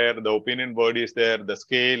name is there, the opinion word is there, the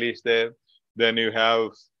scale is there. Then you have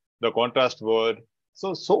the contrast word.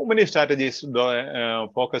 So many strategies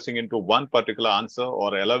focusing into one particular answer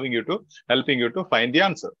or helping you to find the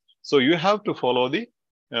answer. So you have to follow the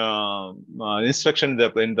instruction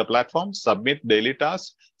in the platform, submit daily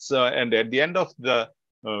tasks. So, and at the end of the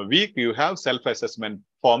week, you have self-assessment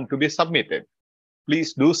form to be submitted.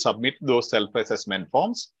 Please do submit those self-assessment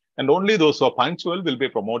forms, and only those who are punctual will be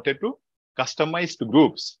promoted to customized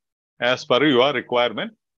groups as per your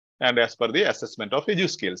requirement and as per the assessment of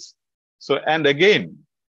EduSkills. So, and again,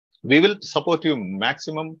 we will support you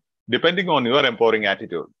maximum depending on your empowering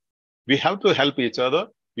attitude. We have to help each other.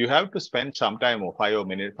 You have to spend some time, or 5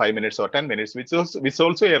 minutes or 10 minutes, which is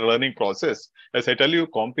also a learning process. As I tell you,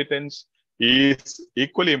 competence is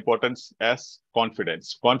equally important as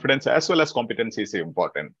confidence. Confidence as well as competence is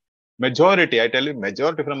important. Majority, I tell you,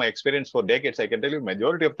 majority from my experience for decades, I can tell you,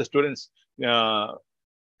 majority of the students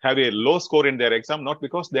have a low score in their exam, not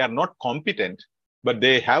because they are not competent, but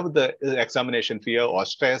they have the examination fear or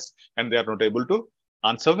stress, and they are not able to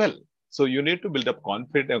answer well. So you need to build up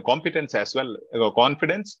competence as well,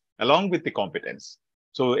 confidence along with the competence.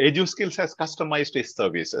 So EduSkills has customized its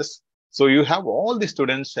services. So you have all the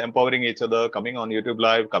students empowering each other, coming on YouTube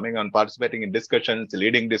Live, coming on participating in discussions,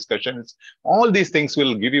 leading discussions. All these things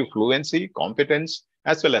will give you fluency, competence,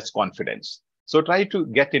 as well as confidence. So try to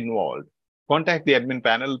get involved. Contact the admin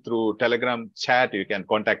panel through Telegram chat. You can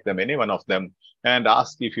contact them, any one of them, and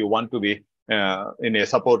ask if you want to be in a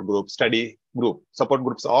support group, study group. Support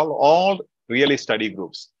groups, all really study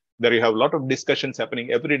groups. There you have a lot of discussions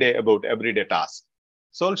happening every day about everyday tasks.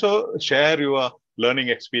 So also share your learning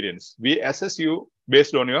experience. We assess you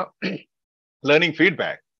based on your learning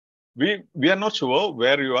feedback. We are not sure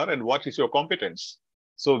where you are and what is your competence.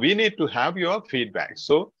 So we need to have your feedback.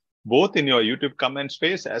 So both in your YouTube comment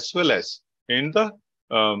space as well as in the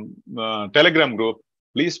Telegram group,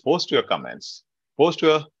 please post your comments, post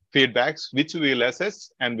your feedbacks, which we will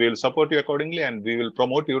assess, and we will support you accordingly, and we will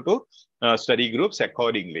promote you to study groups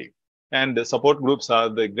accordingly. And the support groups are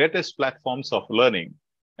the greatest platforms of learning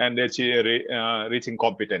and reaching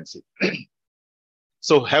competency.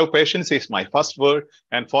 So have patience is my first word,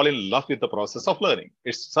 and fall in love with the process of learning.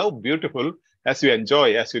 It's so beautiful as you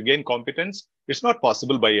enjoy, as you gain competence. It's not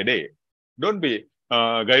possible by a day. Don't be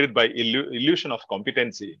guided by illusion of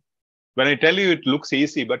competency. When I tell you it looks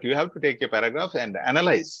easy, but you have to take a paragraph and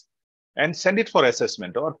analyze and send it for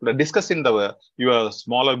assessment or discuss in your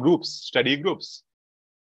smaller groups, study groups.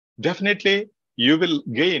 Definitely, you will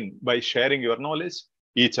gain by sharing your knowledge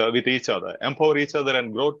with each other. Empower each other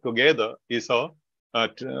and grow together is a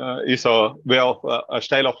way of a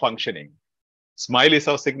style of functioning. Smile is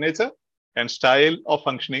our signature, and style of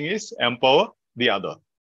functioning is empower the other.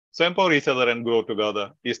 So empower each other and grow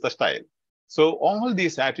together is the style. So all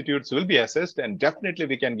these attitudes will be assessed, and definitely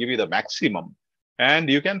we can give you the maximum. And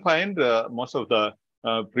you can find most of the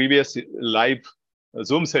previous live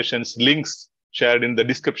Zoom sessions links shared in the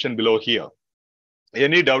description below here.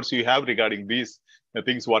 Any doubts you have regarding these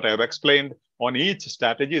things, what I have explained, on each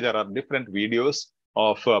strategy, there are different videos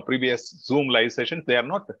of previous Zoom live sessions. They are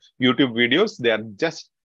not YouTube videos. They are just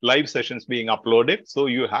live sessions being uploaded. So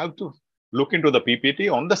you have to look into the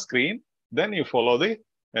PPT on the screen, then you follow the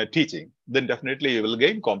teaching. Then definitely you will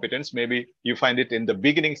gain competence. Maybe you find it in the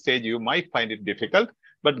beginning stage, you might find it difficult,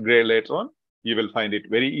 but later on, you will find it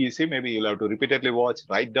very easy. Maybe you'll have to repeatedly watch,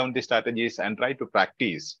 write down the strategies, and try to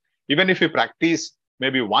practice. Even if you practice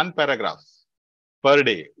maybe one paragraph per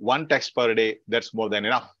day, one text per day, that's more than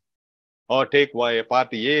enough. Or take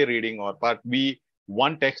part A reading or part B,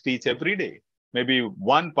 one text each every day. Maybe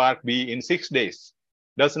one part B in 6 days.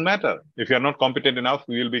 Doesn't matter. If you're not competent enough,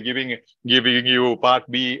 we will be giving you part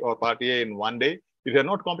B or part A in 1 day. If you're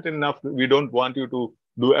not competent enough, we don't want you to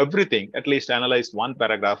do everything, at least analyze one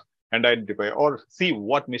paragraph and identify or see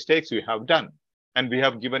what mistakes you have done. And we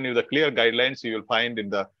have given you the clear guidelines you will find in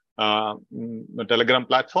the Telegram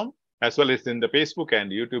platform, as well as in the Facebook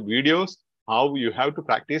and YouTube videos, how you have to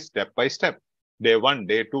practice step by step. Day 1,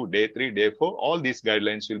 day 2, day 3, day 4, all these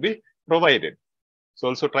guidelines will be provided. So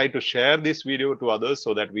also try to share this video to others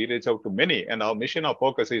so that we reach out to many. And our mission, our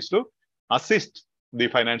focus is to assist the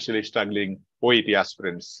financially struggling OET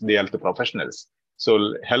aspirants, the health professionals.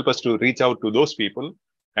 So help us to reach out to those people.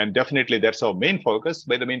 And definitely that's our main focus.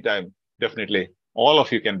 By the meantime, definitely all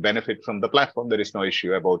of you can benefit from the platform. There is no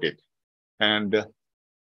issue about it. And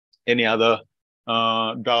any other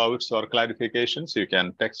doubts or clarifications, you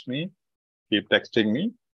can text me. Keep texting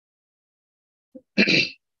me.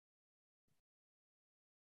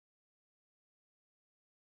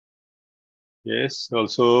 Yes,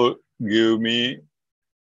 also give me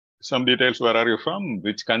some details. Where are you from?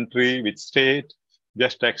 Which country, which state?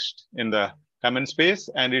 Just text in the comment space,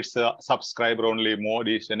 and it's a subscriber only mode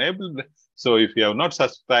is enabled. So if you have not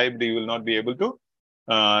subscribed, you will not be able to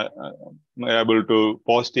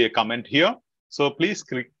post a comment here. So please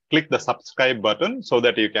click the subscribe button so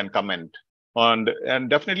that you can comment. And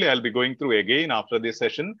definitely I'll be going through again after this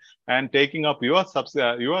session and taking up your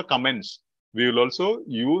comments. We will also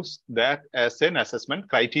use that as an assessment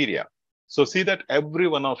criteria. So see that every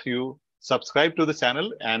one of you subscribe to the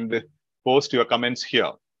channel and post your comments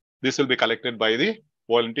here. This will be collected by the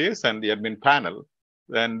volunteers and the admin panel,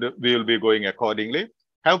 and we will be going accordingly.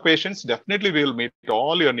 Have patience. Definitely we will meet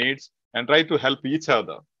all your needs and try to help each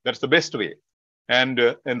other. That's the best way. And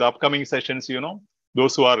in the upcoming sessions, you know,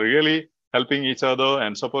 those who are really helping each other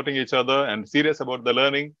and supporting each other and serious about the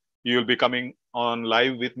learning, you will be coming on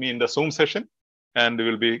live with me in the Zoom session, and we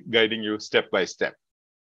will be guiding you step by step.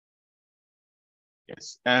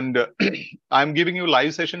 Yes, and I'm giving you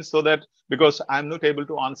live sessions so that, because I'm not able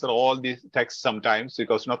to answer all these texts sometimes,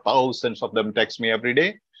 because not thousands of them text me every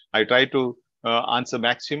day. I try to answer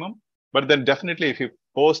maximum, but then definitely if you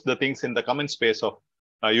post the things in the comment space of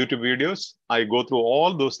YouTube videos, I go through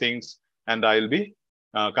all those things and I'll be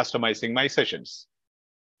customizing my sessions.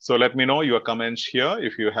 So let me know your comments here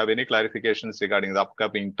if you have any clarifications regarding the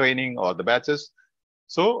upcoming training or the batches.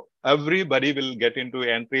 So everybody will get into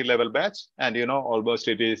entry-level batch, and you know, almost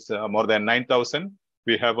it is more than 9,000.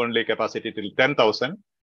 We have only capacity till 10,000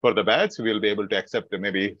 for the batch. We will be able to accept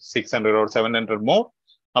maybe 600 or 700 more.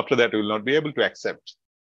 After that, we will not be able to accept.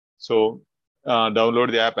 So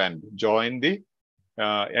download the app and join the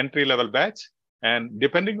entry-level batch. And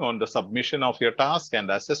depending on the submission of your task and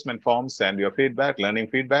assessment forms and your feedback, learning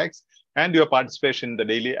feedbacks, and your participation in the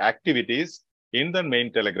daily activities in the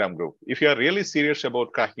main Telegram group. If you are really serious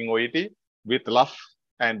about cracking OET with love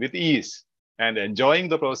and with ease and enjoying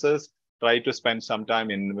the process, try to spend some time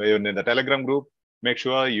in the Telegram group. Make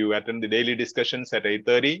sure you attend the daily discussions at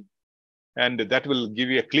 8:30, and that will give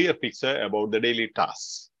you a clear picture about the daily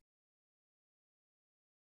tasks.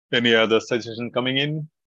 Any other suggestion coming in?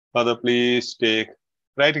 Father, please take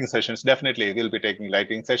writing sessions. Definitely, we'll be taking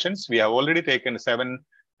writing sessions. We have already taken 7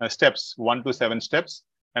 steps, 1 to 7 steps.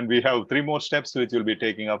 And we have 3 more steps which we'll be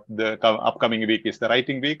taking up. The upcoming week is the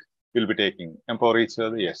writing week. We'll be taking empower each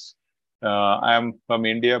other. Yes. I am from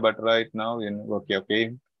India, but right now in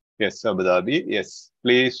okay. Yes, Abu Dhabi. Yes,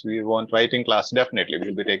 please. We want writing class. Definitely,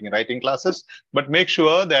 we'll be taking writing classes. But make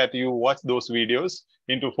sure that you watch those videos.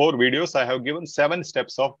 Into 4 videos, I have given 7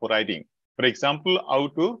 steps of writing. For example, how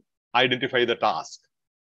to identify the task,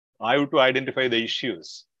 how to identify the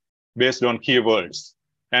issues based on keywords,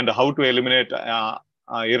 and how to eliminate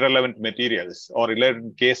irrelevant materials or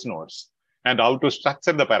irrelevant case notes, and how to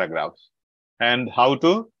structure the paragraph, and how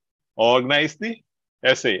to organize the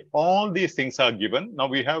essay. All these things are given. Now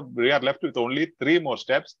we are left with only 3 more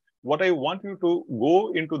steps. What I want you to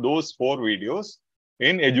go into those 4 videos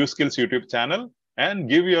in EduSkills YouTube channel and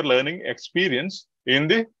give your learning experience in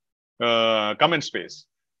the comment space.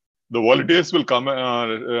 The volunteers will come,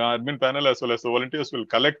 admin panel as well as the volunteers will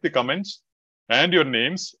collect the comments and your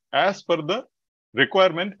names. As per the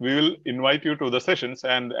requirement, we will invite you to the sessions,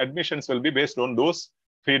 and admissions will be based on those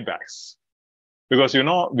feedbacks. Because, you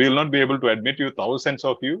know, we will not be able to admit you thousands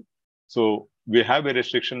of you. So we have a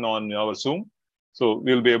restriction on our Zoom. So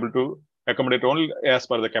we'll be able to accommodate only as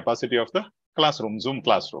per the capacity of the classroom, Zoom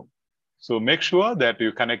classroom. So make sure that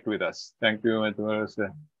you connect with us. Thank you for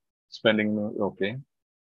spending. Okay.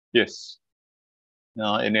 Yes.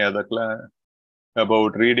 Any other class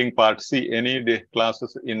about reading part C? Any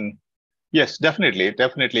classes in Yes, definitely.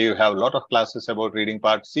 Definitely, you have a lot of classes about reading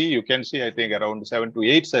part C. You can see, I think, around 7 to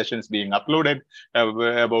 8 sessions being uploaded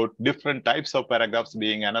about different types of paragraphs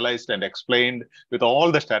being analyzed and explained with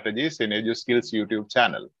all the strategies in EduSkills YouTube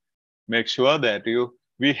channel. Make sure that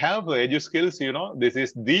we have EduSkills, this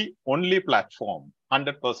is the only platform,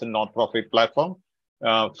 100% non-profit platform,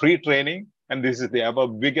 free training, and this is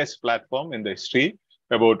the biggest platform in the history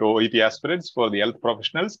about OET aspirants for the health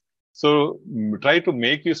professionals. So try to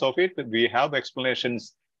make use of it. We have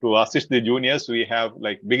explanations to assist the juniors. We have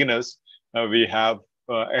like beginners. We have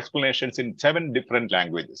explanations in 7 different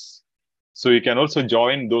languages. So you can also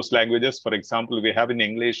join those languages. For example, we have in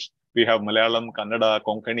English, we have Malayalam, Kannada,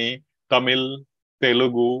 Konkani, Tamil,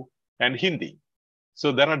 Telugu, and Hindi.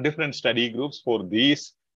 So there are different study groups for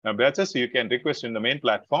these batches. You can request in the main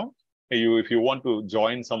platform. If you want to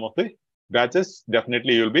join some of the batches,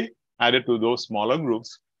 definitely you'll be added to those smaller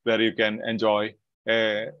groups where you can enjoy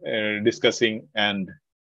discussing and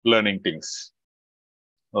learning things.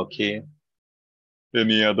 Okay.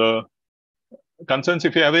 Any other concerns?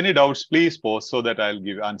 If you have any doubts, please post so that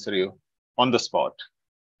I'll answer you on the spot.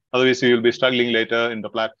 Otherwise, you will be struggling later in the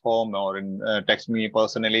platform or in text me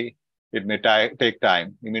personally. It may take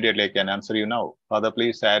time. Immediately, I can answer you now. Father,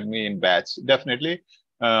 please add me in batch. Definitely,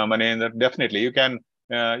 Manendra, definitely. You can.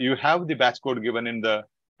 You have the batch code given in the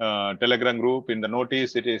Telegram group. In the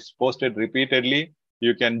notice, it is posted repeatedly.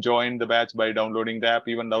 You can join the batch by downloading the app.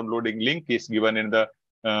 Even downloading link is given in the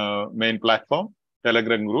main platform,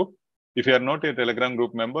 Telegram group. If you are not a Telegram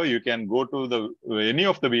group member, you can go to any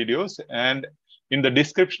of the videos, and in the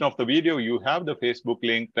description of the video, you have the Facebook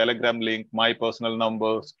link, Telegram link, my personal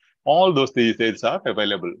numbers. All those details are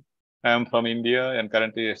available. I am from India and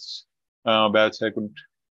currently it's batch I couldn't.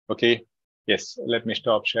 Okay. Yes. Let me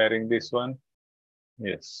stop sharing this one.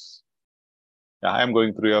 Yes. Yeah, I am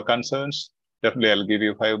going through your concerns. Definitely, I'll give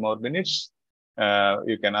you 5 more minutes.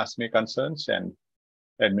 You can ask me concerns and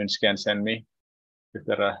admins can send me if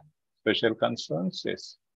there are special concerns.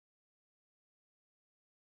 Yes.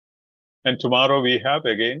 And tomorrow we have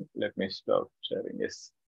again, let me stop sharing.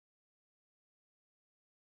 Yes.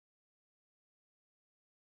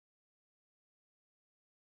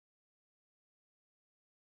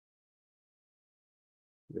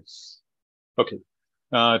 Yes. Okay.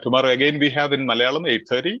 Tomorrow again we have in Malayalam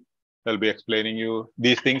 8:30. I'll be explaining you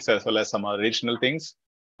these things as well as some additional things,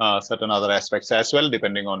 certain other aspects as well,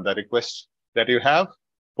 depending on the request that you have.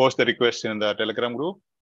 Post the request in the Telegram group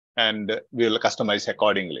and we'll customize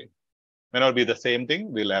accordingly. May not be the same thing.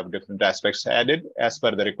 We'll have different aspects added as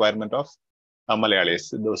per the requirement of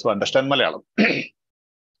Malayalis, those who understand Malayalam.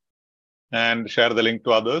 And share the link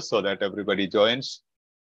to others so that everybody joins.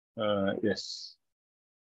 Yes.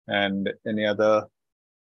 And any other,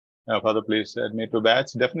 Father, please add me to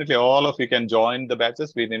batch. Definitely all of you can join the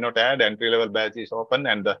batches. We need not add. Entry-level batch is open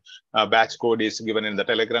and the batch code is given in the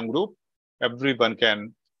Telegram group. Everyone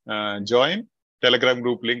can join. Telegram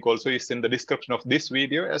group link also is in the description of this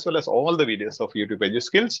video as well as all the videos of YouTube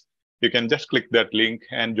EduSkills. You can just click that link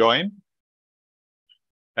and join.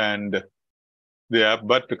 And the app,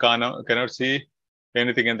 but cannot see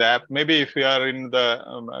anything in the app. Maybe if you are in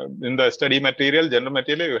the study material, general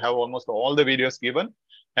material, you have almost all the videos given.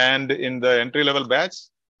 And in the entry-level batch,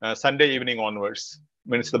 Sunday evening onwards,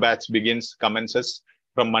 means the batch commences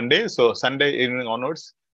from Monday. So Sunday evening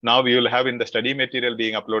onwards, now we will have in the study material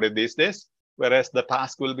being uploaded these days, whereas the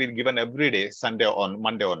task will be given every day, Monday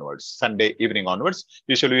onwards, Sunday evening onwards.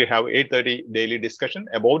 Usually we have 8:30 daily discussion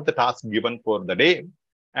about the task given for the day,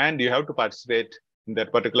 and you have to participate in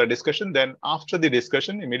that particular discussion. Then after the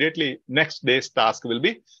discussion, immediately next day's task will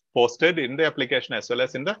be posted in the application as well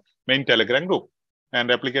as in the main Telegram group. And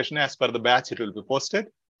application as per the batch, it will be posted.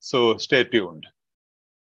 So stay tuned.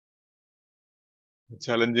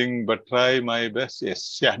 Challenging, but try my best.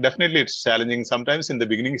 Yes, yeah, definitely it's challenging sometimes in the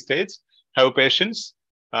beginning stage. Have patience,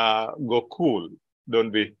 go cool.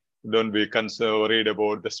 Don't be worried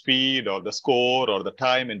about the speed or the score or the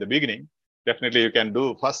time in the beginning. Definitely you can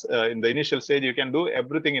do first in the initial stage, you can do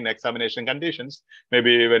everything in examination conditions.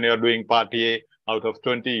 Maybe when you're doing part A, out of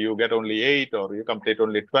 20, you get only 8 or you complete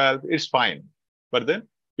only 12, it's fine. But then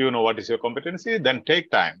you know what is your competency, then take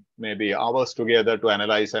time, maybe hours together to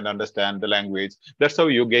analyze and understand the language. That's how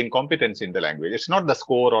you gain competency in the language. It's not the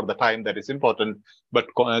score or the time that is important, but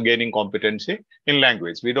gaining competency in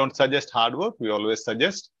language. We don't suggest hard work. We always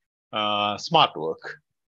suggest smart work.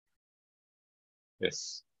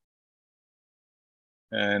 Yes.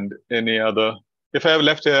 And any other, if I have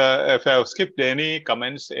left, if I have skipped any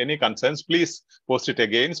comments, any concerns, please post it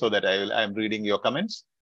again so that I'm reading your comments.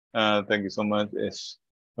 Thank you so much. Yes.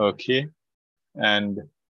 Okay. And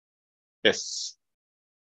yes.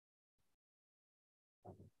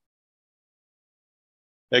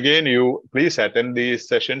 Again, you please attend these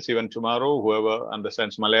sessions even tomorrow, whoever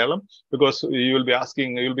understands Malayalam, because you will be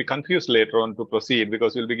asking, you'll be confused later on to proceed,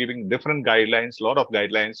 because we'll be giving different guidelines, a lot of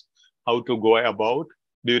guidelines, how to go about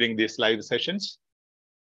during these live sessions.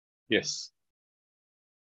 Yes.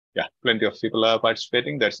 Yeah, plenty of people are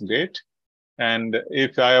participating. That's great. And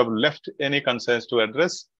if I have left any concerns to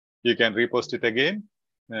address, you can repost it again.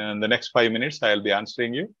 And the next 5 minutes, I'll be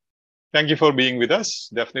answering you. Thank you for being with us.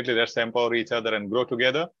 Definitely, let's empower each other and grow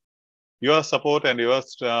together. Your support and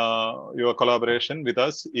your collaboration with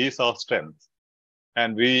us is our strength.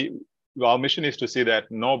 And our mission is to see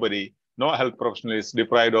that no health professional is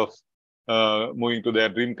deprived of moving to their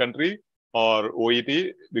dream country or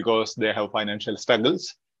OET because they have financial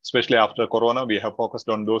struggles. Especially after Corona, we have focused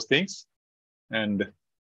on those things. And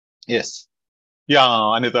yes.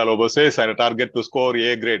 Yeah, Anita Lobo says, our target to score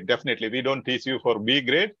A grade. Definitely, we don't teach you for B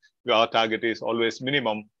grade. Our target is always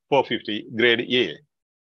minimum 450, grade A.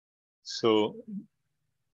 So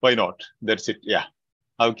why not? That's it. Yeah.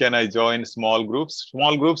 How can I join small groups?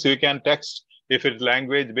 Small groups, you can text. If it's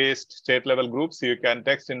language-based state-level groups, you can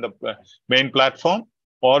text in the main platform,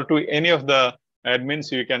 or to any of the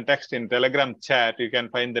admins, you can text in Telegram chat. You can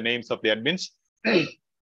find the names of the admins.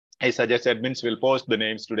 I suggest admins will post the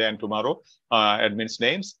names today and tomorrow, admins'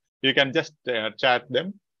 names. You can just chat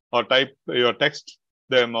them or type your text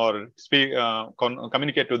them or speak,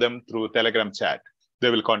 communicate to them through Telegram chat.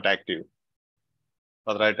 They will contact you.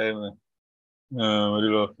 All right,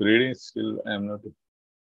 reading still I am not.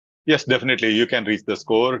 Yes, definitely you can reach the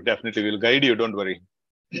score. Definitely will guide you. Don't worry.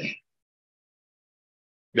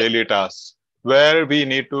 Daily tasks. Where we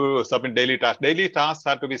need to submit daily tasks. Daily tasks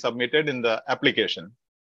are to be submitted in the application.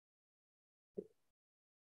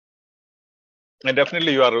 And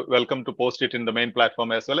definitely you are welcome to post it in the main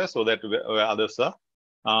platform as well, so that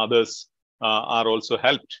others are also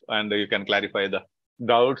helped and you can clarify the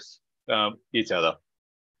doubts each other.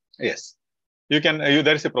 Yes, you can.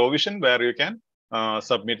 There is a provision where you can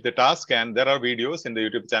submit the task, and there are videos in the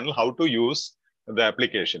YouTube channel how to use the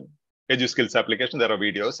application. EduSkills application, there are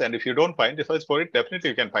videos, and if you don't find the search for it, definitely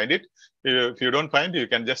you can find it. If you don't find, you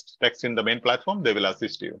can just text in the main platform. They will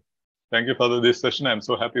assist you. Thank you for this session. I'm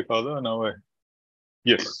so happy, Father. Now,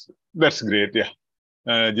 yes, that's great. Yeah,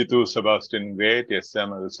 Jitu, Sebastian, great. Yes,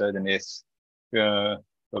 Sam, yes.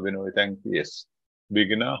 Thank you. Yes,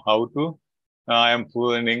 beginner, how to. I am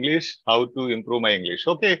poor in English. How to improve my English?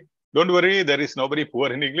 Okay, don't worry. There is nobody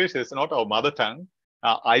poor in English. It's not our mother tongue.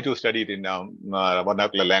 I too studied in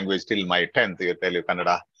vernacular language till my 10th. You tell you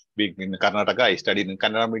Kannada. Being in Karnataka, I studied in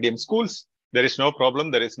Kannada medium schools. There is no problem.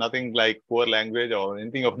 There is nothing like poor language or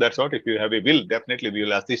anything of that sort. If you have a will, definitely we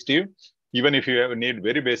will assist you. Even if you need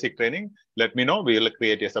very basic training, let me know. We will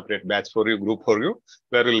create a separate batch for you, group for you,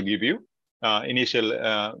 where we will give you initial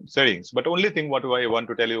settings. But only thing what I want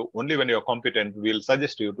to tell you, only when you're competent, we'll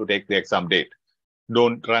suggest you to take the exam date.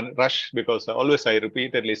 Don't rush, because always I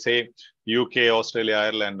repeatedly say UK, Australia,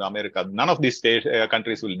 Ireland, America, none of these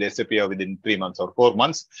countries will disappear within 3 months or 4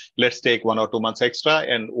 months. Let's take 1 or 2 months extra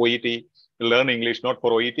and OET, learn English, not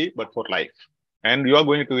for OET, but for life. And you are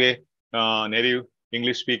going to a native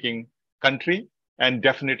English speaking country, and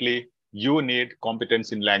definitely you need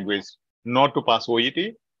competence in language, not to pass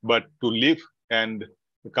OET, but to live and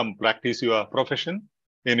come practice your profession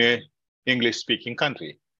in a English speaking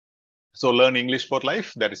country. So learn English for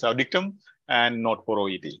life, that is our dictum, and not for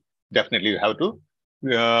OET. Definitely you have to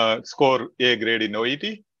score A grade in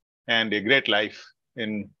OET and a great life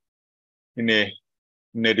in a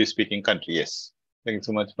native speaking country. Yes. Thank you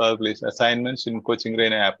so much, Father. Please, assignments in Coaching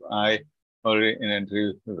Rain app. I already in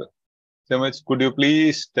interview. So much. Could you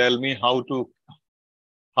please tell me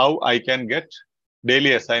how I can get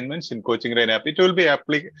daily assignments in Coaching Rain app? It will be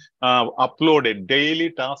uploaded.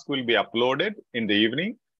 Daily task will be uploaded in the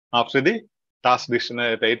evening after the task decision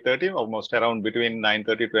at 8:30, almost around between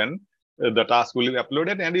 9:30 to 10. The task will be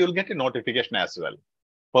uploaded, and you will get a notification as well,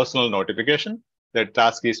 personal notification that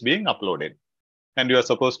task is being uploaded, and you are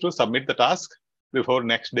supposed to submit the task before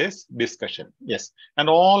next day's discussion. Yes, and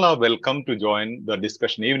all are welcome to join the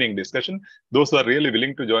discussion, evening discussion. Those who are really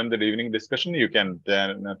willing to join the evening discussion, you can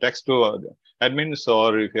text to admins,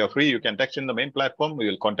 or if you are free, you can text in the main platform. We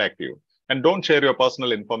will contact you. And don't share your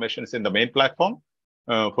personal information in the main platform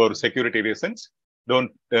for security reasons.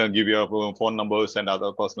 Don't give your phone numbers and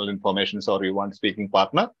other personal information, or you want speaking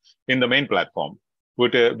partner in the main platform.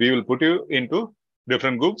 But we will put you into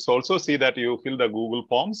different groups. Also see that you fill the Google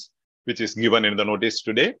forms, which is given in the notice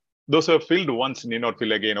today. Those who have filled once need not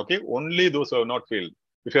fill again, okay? Only those who have not filled.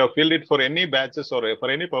 If you have filled it for any batches or for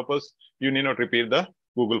any purpose, you need not repeat the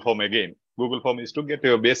Google form again. Google form is to get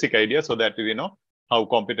your basic idea so that you know how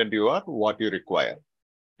competent you are, what you require.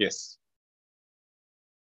 Yes.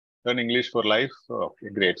 Learn English for life. Okay,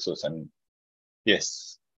 great, Susan.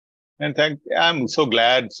 Yes. And I'm so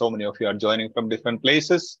glad so many of you are joining from different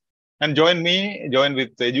places. And join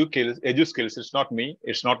with EduSkills. It's not me,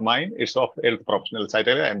 it's not mine, it's of health professionals. I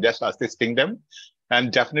tell you, I'm just assisting them.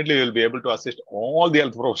 And definitely you'll be able to assist all the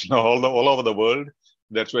health professionals all over the world.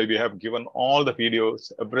 That's why we have given all the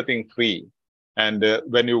videos, everything free. And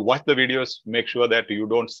when you watch the videos, make sure that you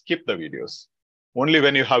don't skip the videos. Only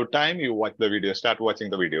when you have time, you watch the videos, start watching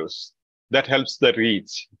the videos. That helps the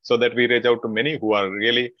reach so that we reach out to many who are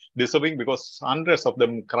really deserving, because hundreds of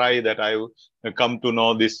them cry that I come to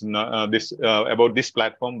know this about this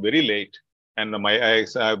platform very late. And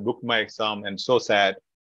I booked my exam and so sad.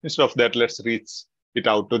 Instead of that, let's reach it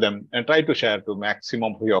out to them and try to share to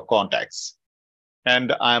maximum of your contacts.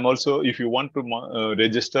 And I'm also, if you want to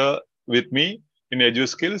register with me in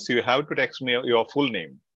EduSkills, you have to text me your full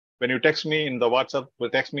name. When you text me in the WhatsApp,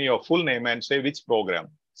 text me your full name and say which program.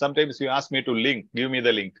 Sometimes you ask me to give me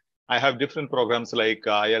the link. I have different programs like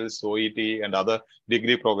IELTS, OET, and other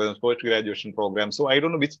degree programs, post-graduation programs. So I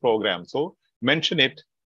don't know which program. So mention it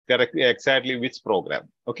correctly, exactly which program.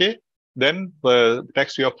 Okay. Then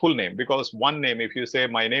text your full name, because one name, if you say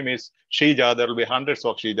my name is Shija, there will be hundreds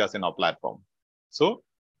of Shijas in our platform. So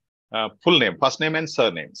full name, first name and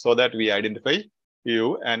surname, so that we identify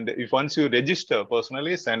you. And if once you register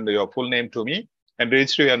personally, send your full name to me and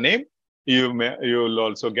register your name, you will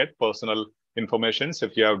also get personal information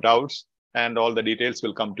if you have doubts, and all the details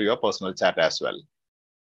will come to your personal chat as well.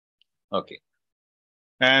 Okay.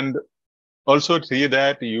 And also see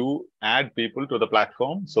that you add people to the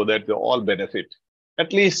platform so that they all benefit.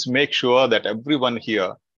 At least make sure that everyone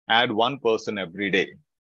here add one person every day.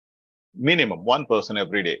 Minimum one person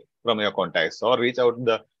every day from your contacts, or reach out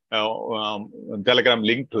the Telegram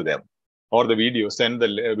link to them, or the video, send the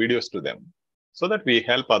videos to them, so that we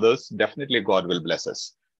help others. Definitely God will bless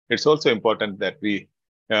us. It's also important that we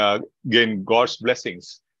gain God's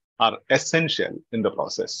blessings are essential in the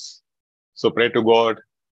process. So pray to God,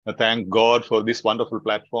 thank God for this wonderful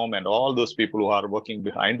platform and all those people who are working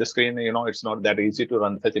behind the screen. You know, it's not that easy to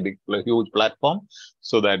run such a huge platform.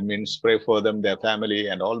 So that means pray for them, their family,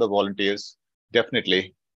 and all the volunteers.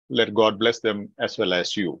 Definitely let God bless them as well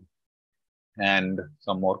as you. And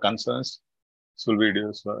some more concerns. So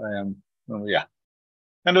videos, yeah.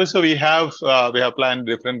 And also we have planned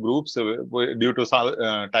different groups due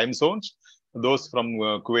to time zones. Those from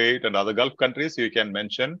Kuwait and other Gulf countries, you can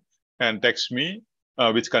mention and text me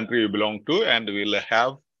which country you belong to, and we'll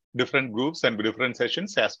have different groups and different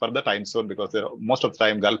sessions as per the time zone, because most of the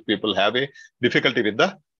time Gulf people have a difficulty with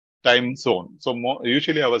the time zone. So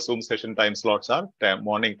usually our Zoom session time slots are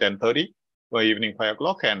morning 10:30, evening 5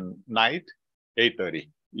 o'clock, and night 8:30,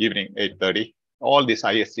 evening 8:30. All this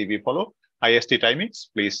IST we follow. IST timings,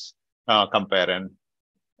 please compare and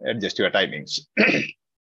adjust your timings.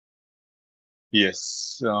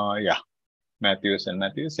 Yes, yeah, Matthews,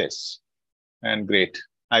 yes. And great.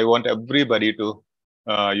 I want everybody to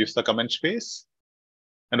use the comment space.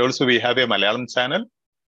 And also we have a Malayalam channel,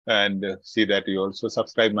 and see that you also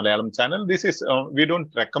subscribe Malayalam channel. This is, we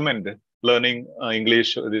don't recommend learning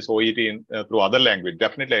English, this OET through other language.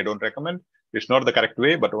 Definitely I don't recommend. It's not the correct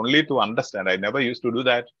way, but only to understand. I never used to do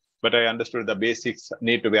that, but I understood the basics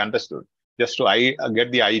need to be understood. Just to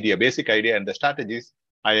get the idea, basic idea, and the strategies,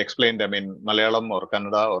 I explain them in Malayalam or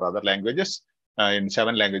Kannada or other languages. In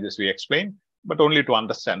 7 languages we explain, but only to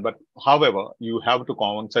understand. But however, you have to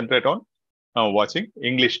concentrate on watching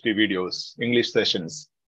English videos, English sessions,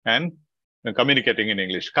 and communicating in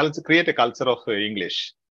English. Create a culture of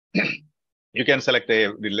English. You can select a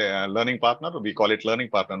learning partner. We call it learning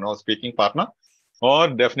partner, no speaking partner. Or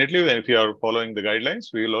definitely, if you are following the guidelines,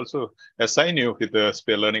 we will also assign you with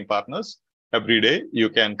learning partners. Every day, you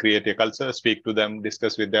can create a culture, speak to them,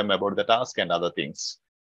 discuss with them about the task and other things.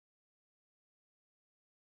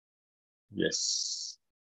 Yes,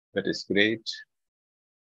 that is great.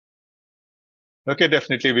 Okay,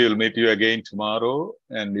 definitely we will meet you again tomorrow.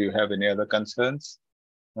 And do you have any other concerns?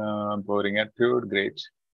 Pouring attitude, great.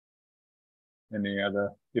 Any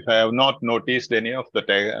other? If I have not noticed any of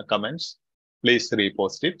the comments, please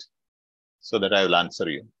repost it so that I will answer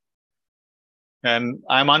you. And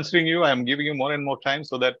I'm answering you. I'm giving you more and more time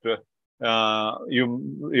so that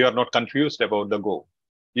you are not confused about the go.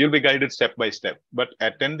 You'll be guided step by step, but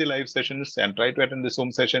attend the live sessions and try to attend the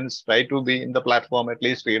Zoom sessions. Try to be in the platform, at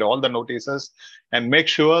least read all the notices, and make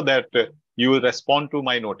sure that you respond to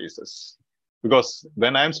my notices. Because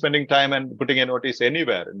when I'm spending time and putting a notice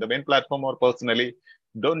anywhere in the main platform or personally,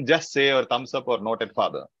 don't just say or thumbs up or noted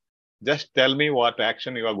father. Just tell me what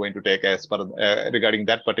action you are going to take as per regarding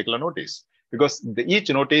that particular notice. because each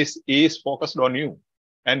notice is focused on you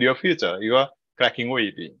and your future. You are cracking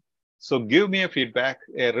OET. So give me a feedback,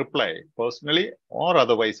 a reply, personally or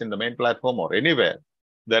otherwise in the main platform or anywhere,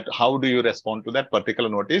 that how do you respond to that particular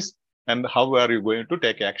notice and how are you going to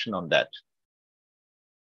take action on that?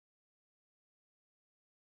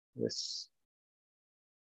 Yes.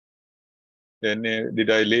 Then did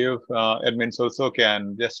I leave? Admins also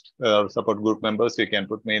can just support group members. You can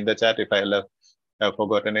put me in the chat if I have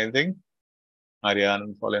forgotten anything.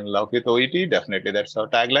 Ariane, fall in love with OET. Definitely, that's our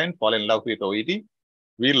tagline. Fall in love with OET.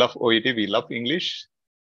 We love OET. We love English.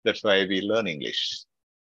 That's why we learn English.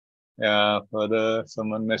 Further,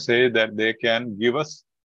 someone may say that they can give us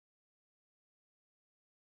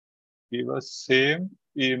same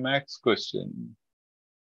Emacs question.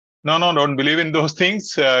 No, don't believe in those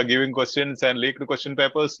things. Giving questions and leaked question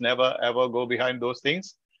papers, never ever go behind those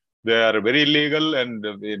things. They are very illegal and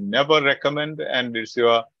we never recommend, and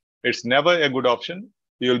it's never a good option.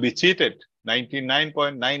 You will be cheated.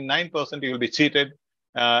 99.99% you will be cheated.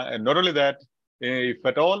 And not only that, if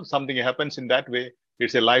at all something happens in that way,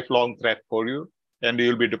 it's a lifelong threat for you, and you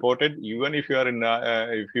will be deported. Even if you are in,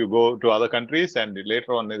 if you go to other countries, and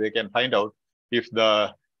later on they can find out if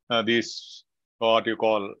these what you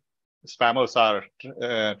call spammers are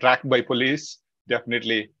tracked by police.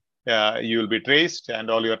 Definitely, you will be traced, and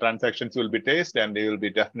all your transactions will be traced, and you will be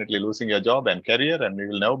definitely losing your job and career, and you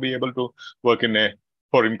will never be able to work in a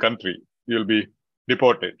foreign country. You will be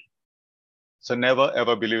deported. So never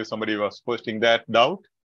ever believe somebody was posting that doubt.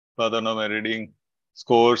 Further, now my reading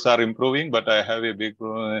scores are improving, but I have a big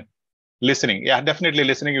listening. Yeah, definitely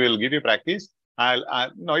listening will give you practice.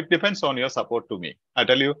 No, it depends on your support to me. I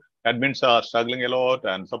tell you, admins are struggling a lot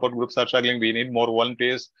and support groups are struggling. We need more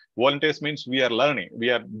volunteers. Volunteers means we are learning.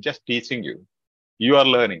 We are just teaching you. You are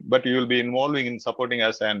learning, but you will be involving in supporting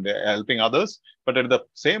us and helping others. But at the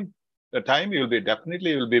same time, you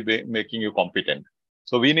will be making you competent.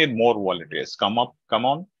 So we need more volunteers. Come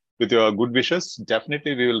on with your good wishes.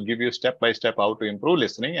 Definitely, we will give you step by step how to improve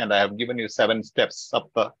listening. And I have given you 7 steps of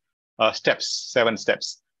the 7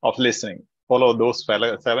 steps of listening. Follow those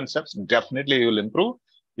 7 steps. Definitely, you will improve.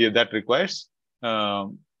 If that requires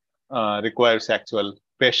actual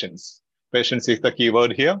patience. Patience is the key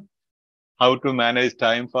word here. How to manage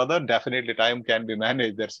time further? Definitely, time can be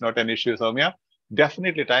managed. That's not an issue, Soumya.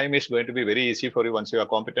 Definitely, time is going to be very easy for you once you are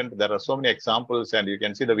competent. There are so many examples, and you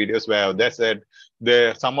can see the videos where they said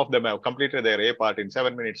some of them have completed their A part in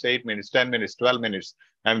 7 minutes, 8 minutes, 10 minutes, 12 minutes,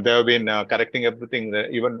 and they have been correcting everything.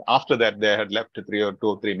 Even after that, they had left 2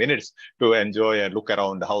 or 3 minutes to enjoy and look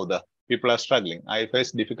around how the people are struggling. I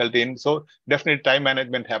face difficulty in, so definitely time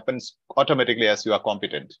management happens automatically as you are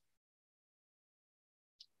competent.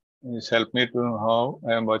 Please help me to how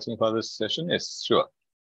I am watching for this session. Yes, sure.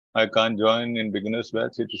 I can't join in beginner's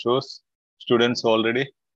batch. It shows students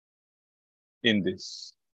already in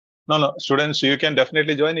this. No, students, you can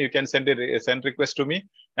definitely join. You can send request to me.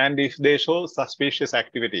 And if they show suspicious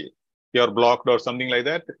activity, you're blocked or something like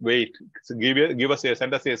that, wait, send us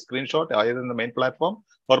a screenshot either in the main platform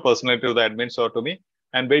or personally to the admins or to me,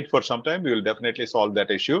 and wait for some time. We will definitely solve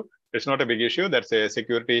that issue. It's not a big issue. That's a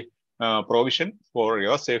security provision for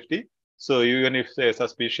your safety. So even if a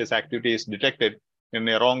suspicious activity is detected in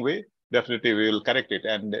a wrong way, definitely we will correct it.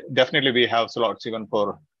 And definitely we have slots even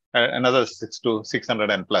for another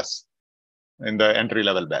 600 and plus in the entry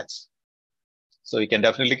level batch. So you can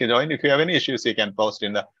definitely join. If you have any issues, you can post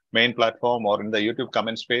in the main platform or in the YouTube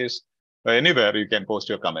comment space, or anywhere you can post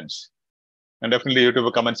your comments. And definitely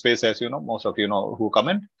YouTube comment space, as you know, most of you know who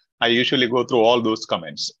comment. I usually go through all those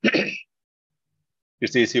comments.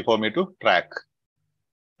 It's easy for me to track.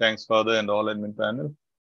 Thanks, Father, and all admin panel.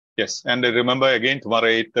 Yes, and remember again, tomorrow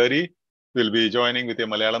 8:30, we'll be joining with a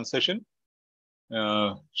Malayalam session.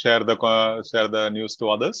 Share the news to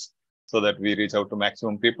others so that we reach out to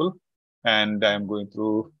maximum people. And I'm going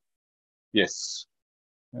through, yes,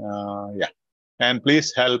 yeah. And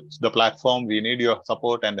please help the platform. We need your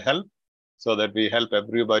support and help so that we help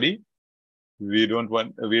everybody. We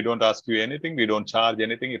don't ask you anything. We don't charge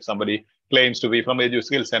anything. If somebody claims to be from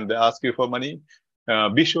EduSkills and they ask you for money,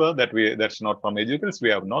 be sure that that's not from EduSkills.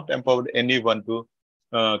 We have not empowered anyone to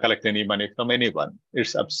collect any money from anyone.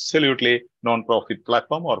 It's absolutely non-profit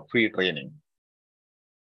platform or free training.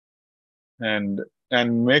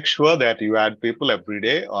 And make sure that you add people every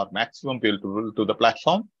day or maximum people to the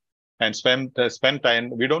platform and spend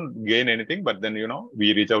time. We don't gain anything, but then,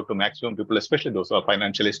 we reach out to maximum people, especially those who are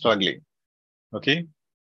financially struggling. Okay.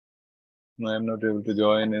 I am not able to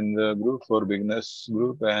join in the group for beginners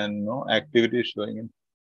group and no activity showing in.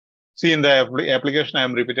 See, in the application, I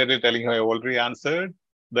am repeatedly telling you I already answered.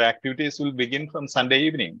 The activities will begin from Sunday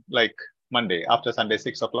evening, like Monday, after Sunday,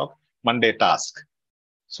 6 o'clock, Monday task.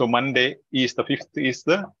 So Monday is the 5th is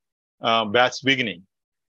the batch beginning.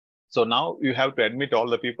 So now you have to admit all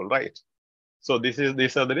the people, right? So these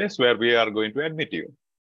are the days where we are going to admit you.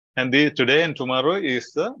 And today and tomorrow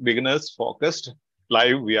is the beginners focused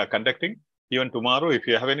live we are conducting. Even tomorrow, if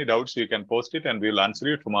you have any doubts, you can post it and we'll answer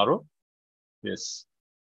you tomorrow. Yes.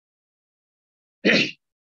 Thank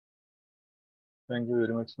you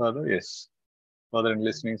very much, Father. Yes. Father, in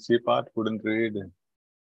listening C part, couldn't read.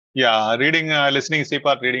 Yeah, reading, listening C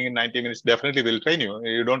part, reading in 90 minutes definitely will train you.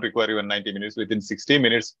 You don't require even 90 minutes. Within 60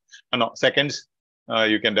 minutes, no, seconds,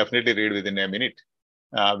 you can definitely read within a minute.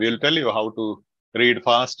 We'll tell you how to read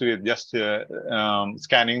fast with just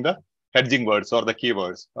scanning the hedging words or the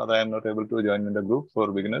keywords. Father, I am not able to join in the group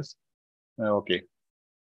for beginners. Okay.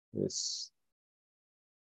 Yes.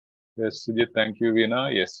 Yes, Sujit, thank you,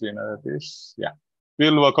 Veena. Yes, Veena Ratish. Yeah.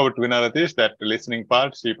 We'll work out, Veena Ratish, that listening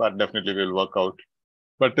part, C part definitely will work out.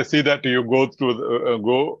 But to see that you go through,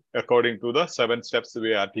 go according to the 7 steps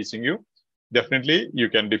we are teaching you, definitely you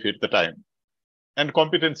can defeat the time. And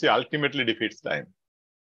competency ultimately defeats time.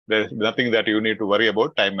 There's nothing that you need to worry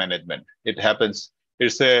about time management. It happens.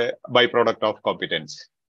 It's a byproduct of competence.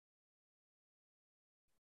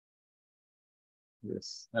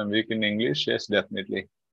 Yes, I'm weak in English. Yes, definitely.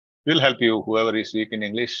 We'll help you. Whoever is weak in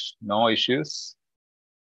English, no issues.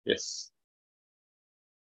 Yes.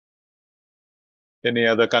 Any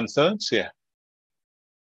other concerns? Yeah.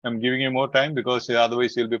 I'm giving you more time because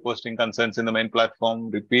otherwise you'll be posting concerns in the main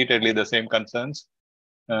platform, repeatedly the same concerns.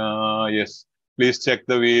 Yes. Please check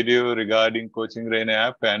the video regarding Coaching Rain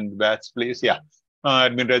app and batch, please. Yeah.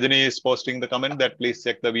 Admin Rajani is posting the comment that please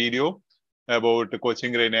check the video about the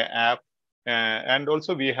Coaching Rain app. And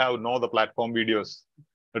also we have Know the Platform videos,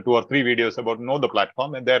 2 or 3 videos about Know the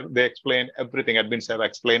Platform. And there they explain everything. Admins have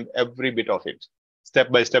explained every bit of it.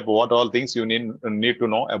 Step by step, what all things you need to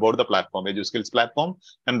know about the platform, EduSkills platform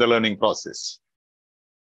and the learning process.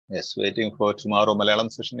 Yes, waiting for tomorrow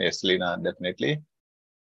Malayalam session. Yes, Lena, definitely.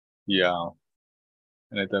 Yeah.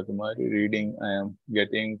 Anita Kumari, reading, I am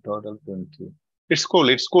getting total 20. It's cool.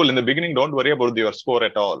 It's cool. In the beginning, don't worry about your score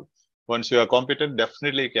at all. Once you are competent,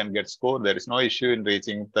 definitely you can get score. There is no issue in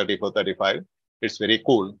reaching 34, 35. It's very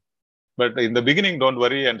cool. But in the beginning, don't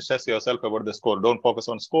worry and stress yourself about the score. Don't focus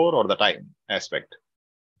on score or the time aspect.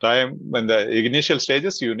 Time, when the initial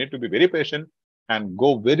stages, you need to be very patient and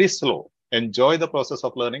go very slow. Enjoy the process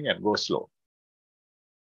of learning and go slow.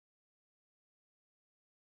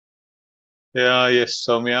 Yeah, yes,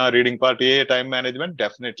 Soumya, reading part A, time management,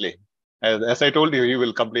 definitely. As I told you, you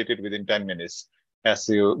will complete it within 10 minutes as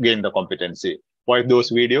you gain the competency. Watch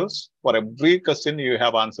those videos. For every question, you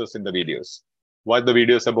have answers in the videos. Watch the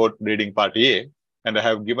videos about reading part A, and I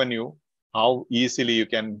have given you how easily you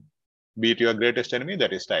can beat your greatest enemy,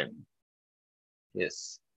 that is time.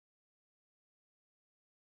 Yes.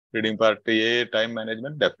 Reading part A, time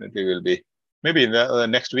management, definitely will be. Maybe in the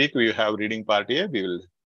next week, we have reading part A. We will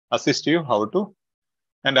assist you how to.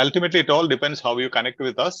 And ultimately, it all depends how you connect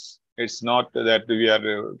with us. It's not that we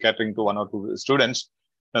are catering to 1 or 2 students.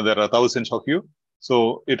 There are thousands of you.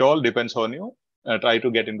 So it all depends on you. Try to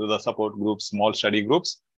get into the support groups, small study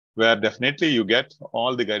groups, where definitely you get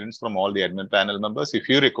all the guidance from all the admin panel members if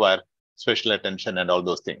you require special attention and all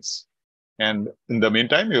those things. And in the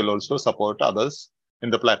meantime, you'll also support others in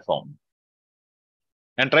the platform.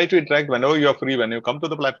 And try to interact whenever you're free. When you come to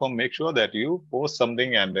the platform, make sure that you post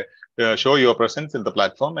something and show your presence in the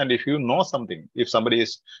platform. And if you know something, if somebody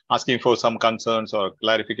is asking for some concerns or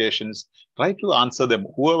clarifications, try to answer them,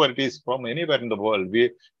 whoever it is from anywhere in the world.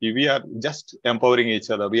 We are just empowering each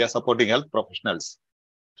other. We are supporting health professionals.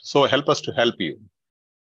 So help us to help you.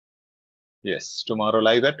 Yes, tomorrow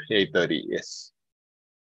live at 8:30. Yes.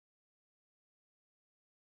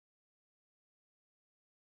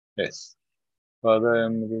 Yes. Further,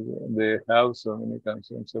 they have so many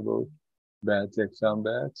concerns about batch, exam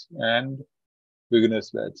batch, and beginners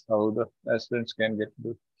batch, how the aspirants can get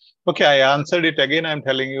to. Okay, I answered it again. I'm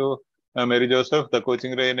telling you, Mary Joseph, the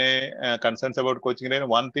Coaching Rain, concerns about Coaching Rain.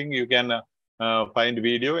 One thing, you can find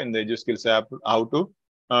video in the EduSkills app, how to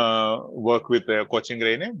work with Coaching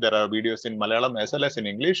Rain. There are videos in Malayalam as well as in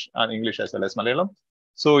English, and English as well as Malayalam.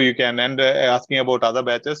 So you can, and asking about other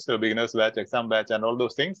batches, beginners batch, exam batch, and all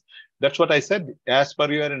those things. That's what I said. As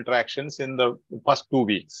per your interactions in the first 2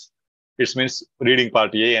 weeks, it means reading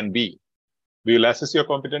part A and B. We will assess your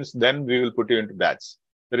competence, then we will put you into batch.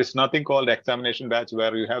 There is nothing called examination batch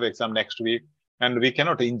where you have exam next week, and we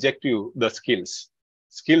cannot inject you the skills.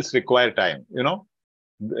 Skills require time, you know.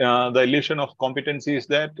 The illusion of competency is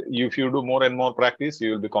that if you do more and more practice,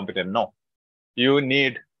 you will be competent. No, you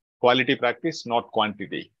need quality practice, not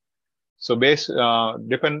quantity. So base yourself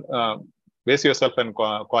on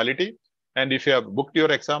quality. And if you have booked your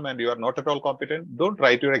exam and you are not at all competent, don't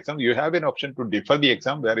write your exam. You have an option to defer the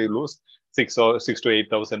exam where you lose $6 to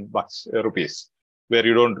 $8,000 rupees, where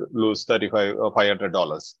you don't lose $35 or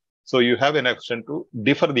 $500. So you have an option to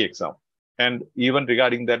defer the exam. And even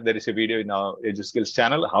regarding that, there is a video in our EduSkills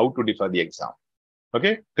channel, how to defer the exam.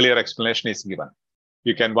 Okay, clear explanation is given.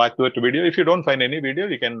 You can watch that video. If you don't find any video,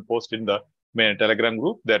 you can post in the main Telegram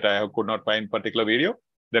group that I could not find particular video.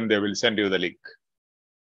 Then they will send you the link.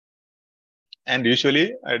 And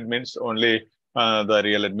usually admins only, the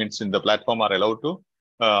real admins in the platform are allowed to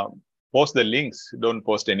post the links. Don't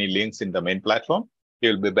post any links in the main platform.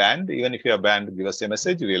 You will be banned. Even if you are banned, give us a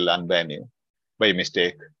message. We will unban you by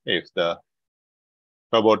mistake if the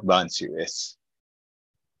robot bans you. Yes.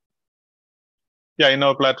 Yeah, in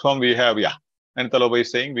our platform we have, and Taloba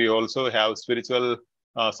is saying we also have spiritual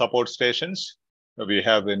support stations we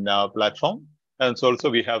have in our platform. And so also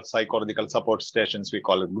we have psychological support stations, we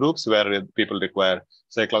call it groups, where people require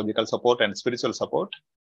psychological support and spiritual support,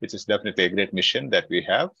 which is definitely a great mission that we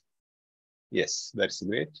have. Yes, that's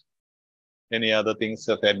great. Any other things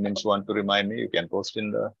if admins want to remind me, you can post in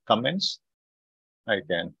the comments. I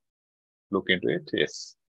can look into it.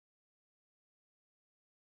 Yes.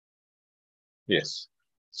 Yes.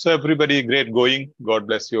 So everybody, great going. God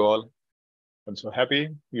bless you all. I'm so happy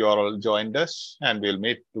you all joined us, and we'll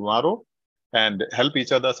meet tomorrow and help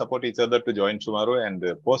each other, support each other to join tomorrow, and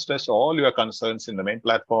post us all your concerns in the main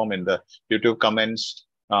platform, in the YouTube comments,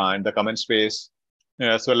 in the comment space,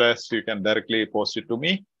 as well as you can directly post it to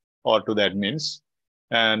me or to the admins.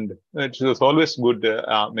 And it is always good,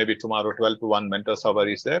 maybe tomorrow 12 to 1 mentors hour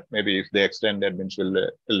is there. Maybe if they extend, admins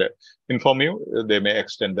will inform you. They may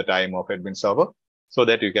extend the time of admins hour so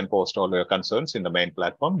that you can post all your concerns in the main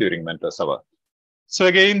platform during mentors hour. So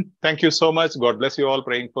again, thank you so much. God bless you all,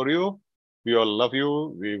 praying for you. We all love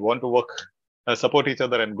you. We want to work, support each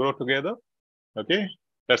other and grow together. Okay,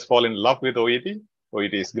 let's fall in love with OET.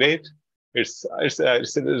 OET is great. It's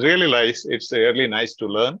really nice. It's really nice to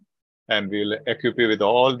learn, and we'll equip you with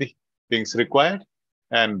all the things required.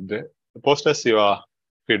 And post us your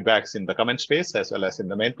feedbacks in the comment space as well as in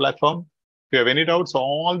the main platform. If you have any doubts,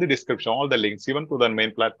 all the description, all the links, even to the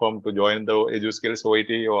main platform to join the EduSkills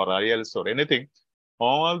OET or IELTS or anything,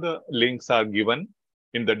 all the links are given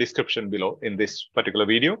in the description below in this particular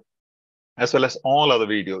video, as well as all other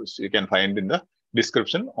videos you can find in the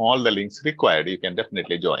description, all the links required. You can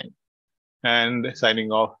definitely join. And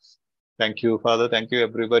signing off. Thank you, Father. Thank you,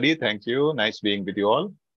 everybody. Thank you. Nice being with you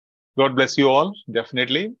all. God bless you all.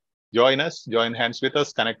 Definitely join us, join hands with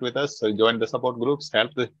us, connect with us, join the support groups,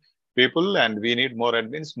 help the people. And we need more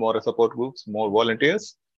admins, more support groups, more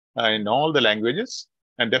volunteers in all the languages.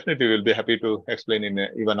 And definitely we'll be happy to explain in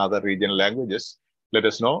even other regional languages. Let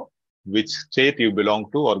us know which state you belong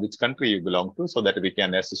to or which country you belong to so that we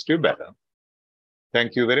can assist you better.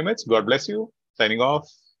 Thank you very much. God bless you. Signing off.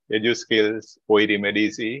 EduSkills, OET Med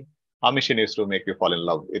Easy. Our mission is to make you fall in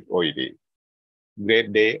love with OET.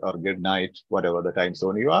 Great day or good night, whatever the time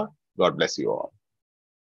zone you are. God bless you all.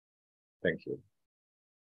 Thank you.